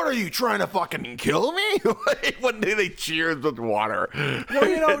 what are you trying to fucking kill me? When they cheered with water.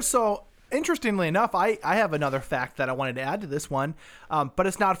 Well, so interestingly enough, I have another fact that I wanted to add to this one, but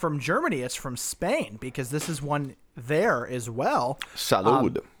it's not from Germany. It's from Spain, because this is one there as well.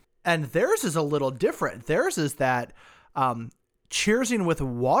 Salud. And theirs is a little different. Theirs is that cheersing with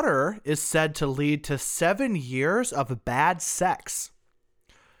water is said to lead to 7 years of bad sex.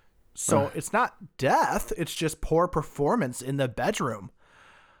 So it's not death. It's just poor performance in the bedroom.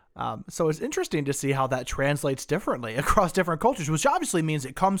 So it's interesting to see how that translates differently across different cultures, which obviously means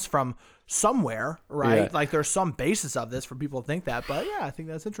it comes from somewhere, right? Yeah. Like there's some basis of this for people to think that, but yeah, I think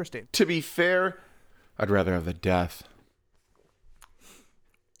that's interesting. To be fair, I'd rather have the death.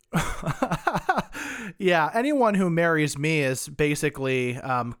 Yeah, anyone who marries me is basically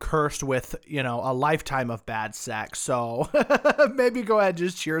cursed with, a lifetime of bad sex. So maybe go ahead and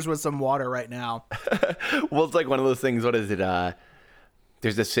just cheers with some water right now. Well, it's like one of those things. What is it?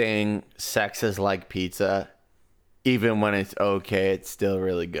 There's a saying, sex is like pizza. Even when it's okay, it's still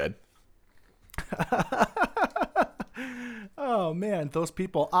really good. Oh, man, those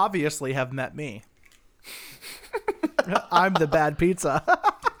people obviously have met me. I'm the bad pizza.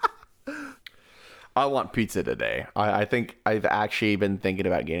 I want pizza today. I think I've actually been thinking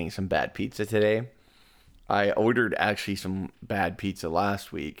about getting some bad pizza today. I ordered actually some bad pizza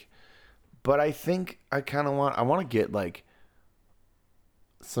last week, but I think I want to get like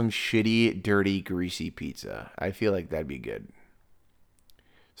some shitty, dirty, greasy pizza. I feel like that'd be good.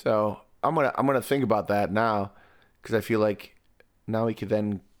 So I'm gonna think about that now, because I feel like now we could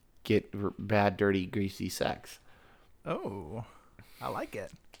then get bad, dirty, greasy sex. Oh, I like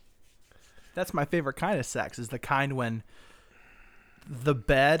it. That's my favorite kind of sex, is the kind when the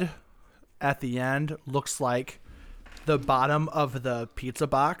bed at the end looks like the bottom of the pizza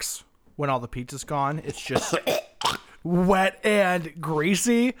box when all the pizza's gone. It's just wet and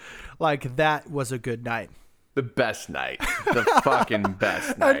greasy. Like, that was a good night. The best night. The fucking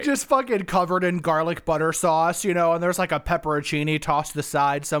best night. And just fucking covered in garlic butter sauce, and there's like a pepperoncini tossed to the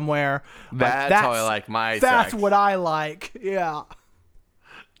side somewhere. That's how I like my That's sex. what I like. Yeah.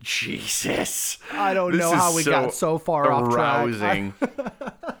 Jesus. I don't know how we got so far off track.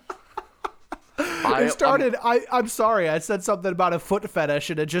 It started, I'm sorry, I said something about a foot fetish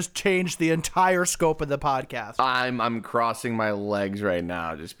and it just changed the entire scope of the podcast. I'm crossing my legs right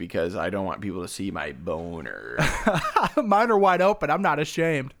now just because I don't want people to see my boner. Mine are wide open. I'm not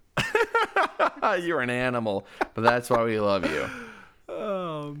ashamed. You're an animal, but that's why we love you.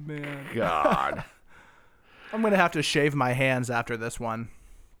 Oh, man. God. I'm going to have to shave my hands after this one.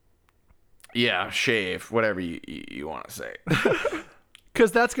 Yeah, shave, whatever you want to say.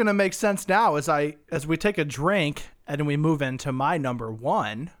 Because that's going to make sense now as we take a drink and we move into my number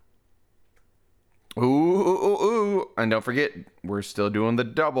one. Ooh. And don't forget, we're still doing the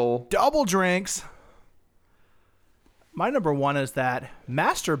double. Double drinks. My number one is that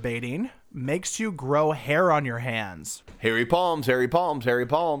masturbating makes you grow hair on your hands. Hairy palms, hairy palms, hairy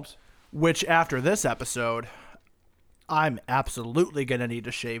palms. Which, after this episode, I'm absolutely going to need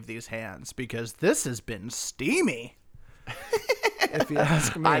to shave these hands because this has been steamy. If you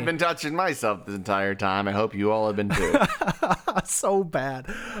ask me. I've been touching myself this entire time. I hope you all have been too. So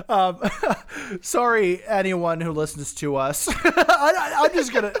bad. Sorry, anyone who listens to us.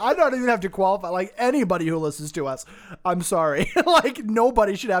 I don't even have to qualify. Like, anybody who listens to us, I'm sorry. Like,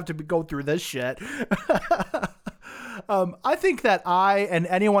 nobody should have to go through this shit. I think that I and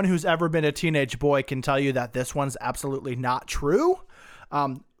anyone who's ever been a teenage boy can tell you that this one's absolutely not true.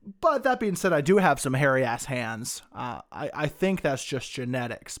 But that being said, I do have some hairy ass hands. I think that's just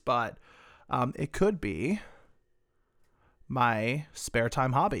genetics, but it could be my spare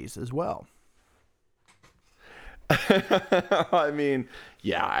time hobbies as well. I mean,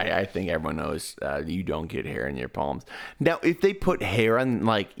 yeah, I think everyone knows you don't get hair in your palms. Now, if they put hair on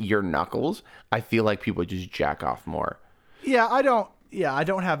like your knuckles, I feel like people just jack off more. Yeah, I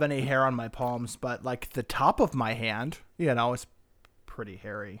don't have any hair on my palms, but like the top of my hand, it's pretty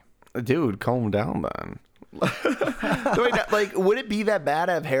hairy. Dude, calm down then. Wait, like, would it be that bad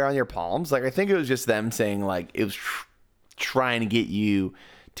to have hair on your palms? Like, I think it was just them saying like it was trying to get you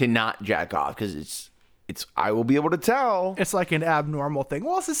to not jack off because it's I will be able to tell. It's like an abnormal thing.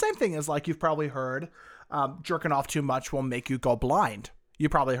 Well, it's the same thing as like you've probably heard jerking off too much will make you go blind. You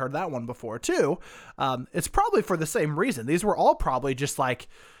probably heard that one before too. It's probably for the same reason. These were all probably just like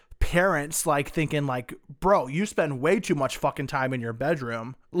parents like thinking like, bro, you spend way too much fucking time in your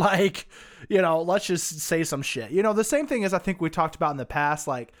bedroom. Like, let's just say some shit. The same thing as I think we talked about in the past,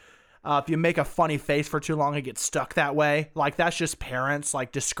 like if you make a funny face for too long, it gets stuck that way. Like, that's just parents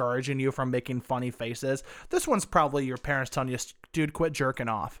like discouraging you from making funny faces. This one's probably your parents telling you, dude, quit jerking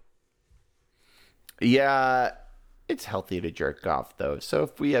off. Yeah, it's healthy to jerk off though. So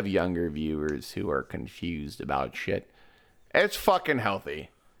if we have younger viewers who are confused about shit, it's fucking healthy.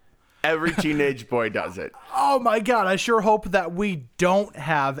 Every teenage boy does it. Oh my God. I sure hope that we don't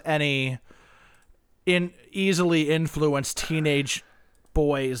have any easily influenced teenage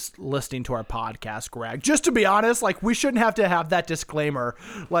boys listening to our podcast, Greg. Just to be honest, like, we shouldn't have to have that disclaimer.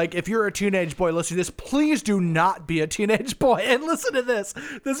 Like, if you're a teenage boy listening to this, please do not be a teenage boy and listen to this.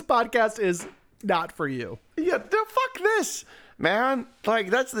 This podcast is not for you. Yeah, fuck this, man. Like,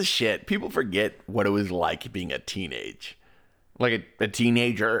 that's the shit. People forget what it was like being a teenager.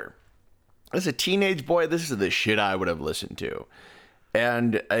 As a teenage boy, this is the shit I would have listened to.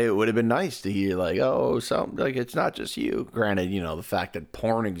 And it would have been nice to hear, like, oh, like, it's not just you. Granted, the fact that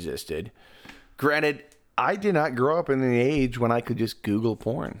porn existed. Granted, I did not grow up in the age when I could just Google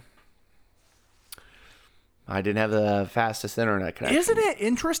porn. I didn't have the fastest internet connection. Isn't it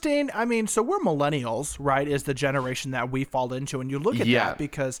interesting? I mean, so we're millennials, right, is the generation that we fall into. And you look at that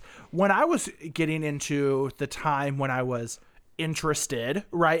because when I was getting into the time when I was interested,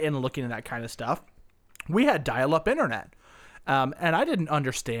 right, in looking at that kind of stuff, we had dial-up internet. And I didn't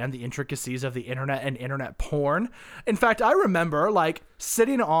understand the intricacies of the internet and internet porn. In fact, I remember like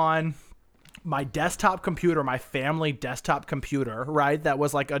sitting on my desktop computer, my family desktop computer, right? That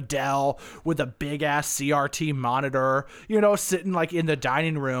was like a Dell with a big ass CRT monitor, sitting like in the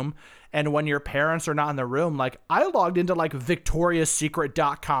dining room. And when your parents are not in the room, like I logged into like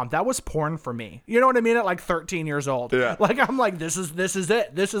victoriassecret.com. That was porn for me. You know what I mean? At like 13 years old. Yeah. Like, I'm like, this is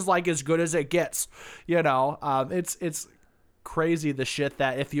it. This is like as good as it gets. It's crazy the shit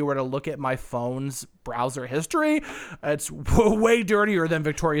that if you were to look at my phone's browser history, it's way dirtier than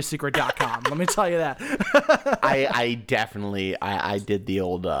victoriassecret.com. Let me tell you that. I definitely did the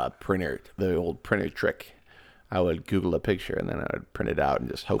old printer trick. I would Google a picture and then I would print it out and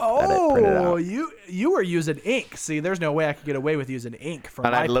just hope that it printed out. Oh, you were using ink. See, there's no way I could get away with using ink for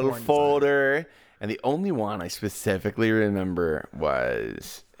and my I had a little porn folder, design. And the only one I specifically remember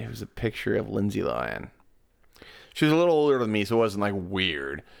was a picture of Lindsay Lohan. She was a little older than me, so it wasn't like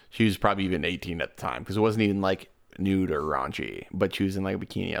weird. She was probably even 18 at the time because it wasn't even like nude or raunchy. But she was in like a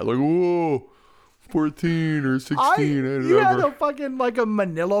bikini. I was like, whoa, 14 or 16. You had a fucking like a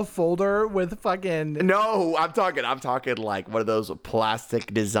manila folder with fucking. No, I'm talking like one of those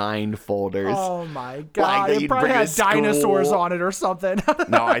plastic designed folders. Oh my god! Like it probably had dinosaurs on it or something.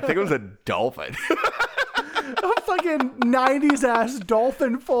 No, I think it was a dolphin. A fucking 90s ass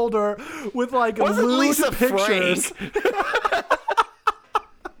dolphin folder with like lewd pictures.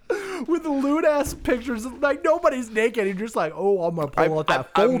 With lewd ass pictures, like nobody's naked. You're just like, oh, I'm gonna pull out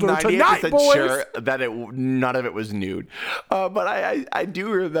that folder tonight, boys. Sure that none of it was nude, but I do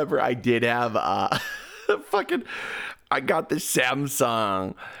remember I did have I got the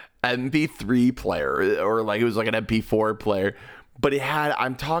Samsung MP3 player, or like it was like an MP4 player, but it had,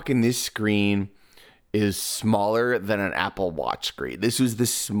 I'm talking, this screen is smaller than an Apple Watch screen. This was the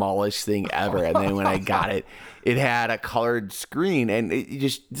smallest thing ever. And then when I got it, it had a colored screen, and the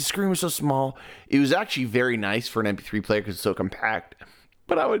screen was so small. It was actually very nice for an MP3 player because it's so compact.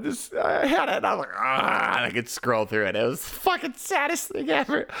 But I had it, and I was like, I could scroll through it. It was the fucking saddest thing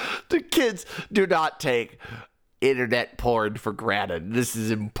ever. The kids do not take internet porn for granted. This is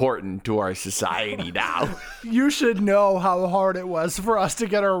important to our society now. You should know how hard it was for us to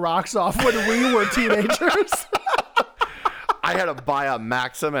get our rocks off when we were teenagers. I had to buy a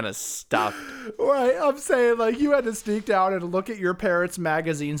Maxim and a stuffed. Right, I'm saying, like, you had to sneak down and look at your parents'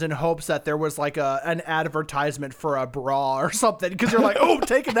 magazines in hopes that there was like an advertisement for a bra or something, because you're like, oh,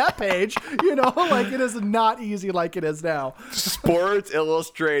 taking that page, like it is not easy like it is now. Sports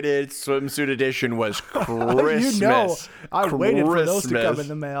Illustrated swimsuit edition was Christmas. I waited for those to come in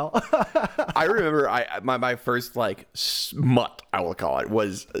the mail. I remember my first like smut, I will call it,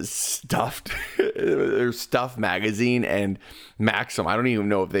 was Stuffed or Stuff magazine and Maxim. I don't even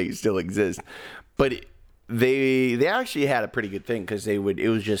know if they still exist, but they actually had a pretty good thing because it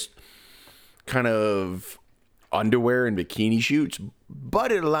was just kind of underwear and bikini shoots,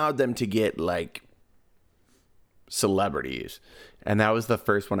 but it allowed them to get like celebrities, and that was the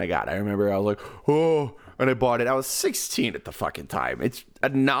first one I got. I remember I was like, oh, and I bought it. I was 16 at the fucking time. It's a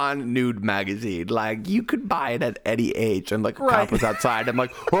non-nude magazine. Like, you could buy it at any age, and like a cop was outside. I'm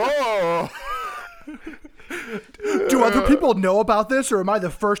like, oh. Do other people know about this, or am I the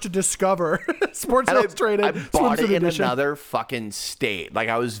first to discover Sports Illustrated? I bought it in another fucking state. Like,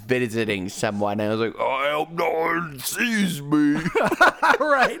 I was visiting someone, and I was like, oh, I hope no one sees me.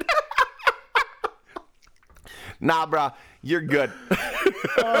 Right. Nah, bro, you're good.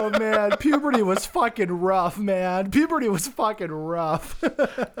 Oh, man. Puberty was fucking rough, man. Puberty was fucking rough.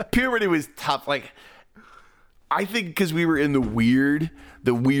 Puberty was tough. Like, I think because we were in the weird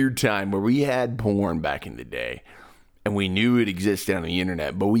time where we had porn back in the day, and we knew it existed on the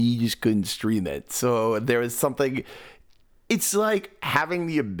internet, but we just couldn't stream it. So there was something. It's like having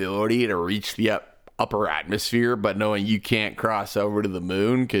the ability to reach the upper atmosphere, but knowing you can't cross over to the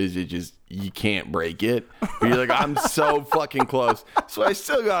moon because you can't break it. But you're like, I'm so fucking close. So I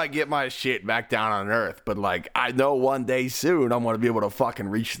still gotta get my shit back down on Earth. But like, I know one day soon I'm gonna be able to fucking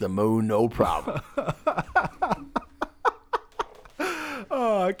reach the moon, no problem.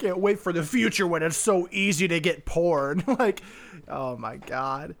 Oh, I can't wait for the future when it's so easy to get porn. Like, oh my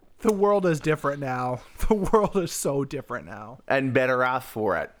God. The world is different now. The world is so different now. And better off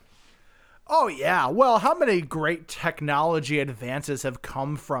for it. Oh, yeah. Well, how many great technology advances have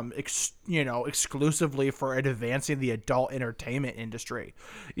come from, exclusively for advancing the adult entertainment industry?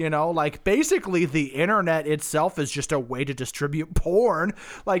 Like basically the internet itself is just a way to distribute porn.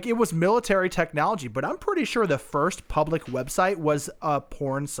 Like it was military technology, but I'm pretty sure the first public website was a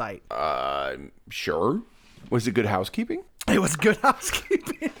porn site. Sure. Was it Good Housekeeping? It was Good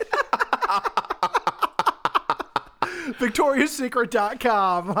Housekeeping.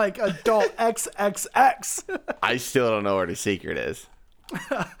 VictoriaSecret.com, like adult XXX. I still don't know where the secret is.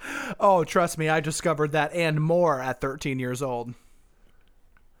 Oh, trust me, I discovered that and more at 13 years old.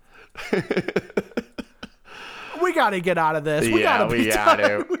 We got to get out of this. We got to.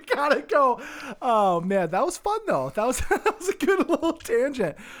 We got to go. Oh, man, that was fun, though. That was a good little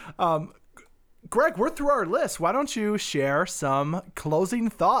tangent. Greg, we're through our list. Why don't you share some closing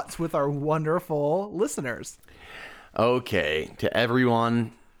thoughts with our wonderful listeners? Okay, to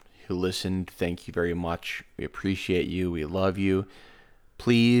everyone who listened, thank you very much. We appreciate you. We love you.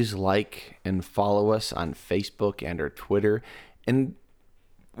 Please like and follow us on Facebook and our Twitter. And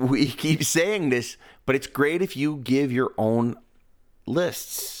we keep saying this, but it's great if you give your own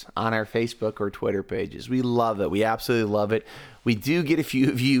lists on our Facebook or Twitter pages. We love it. We absolutely love it. We do get a few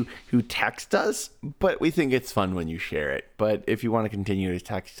of you who text us, but we think it's fun when you share it. But if you want to continue to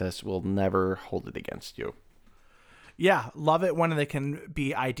text us, we'll never hold it against you. Yeah, love it when they can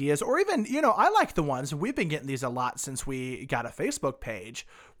be ideas or even, I like the ones, we've been getting these a lot since we got a Facebook page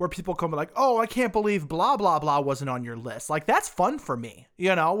where people come like, oh, I can't believe blah, blah, blah wasn't on your list. Like, that's fun for me,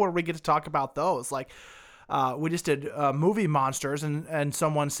 where we get to talk about those. Like, we just did movie monsters and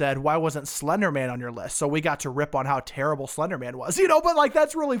someone said, why wasn't Slender Man on your list? So we got to rip on how terrible Slender Man was, but like,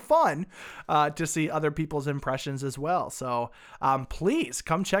 that's really fun to see other people's impressions as well. So please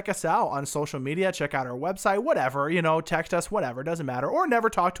come check us out on social media, check out our website, whatever, text us, whatever, doesn't matter, or never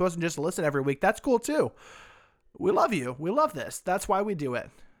talk to us and just listen every week. That's cool too. We love you. We love this. That's why we do it.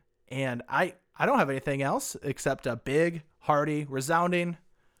 And I don't have anything else except a big, hearty, resounding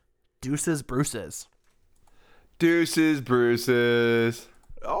deuces, Bruces. Deuces, Bruces.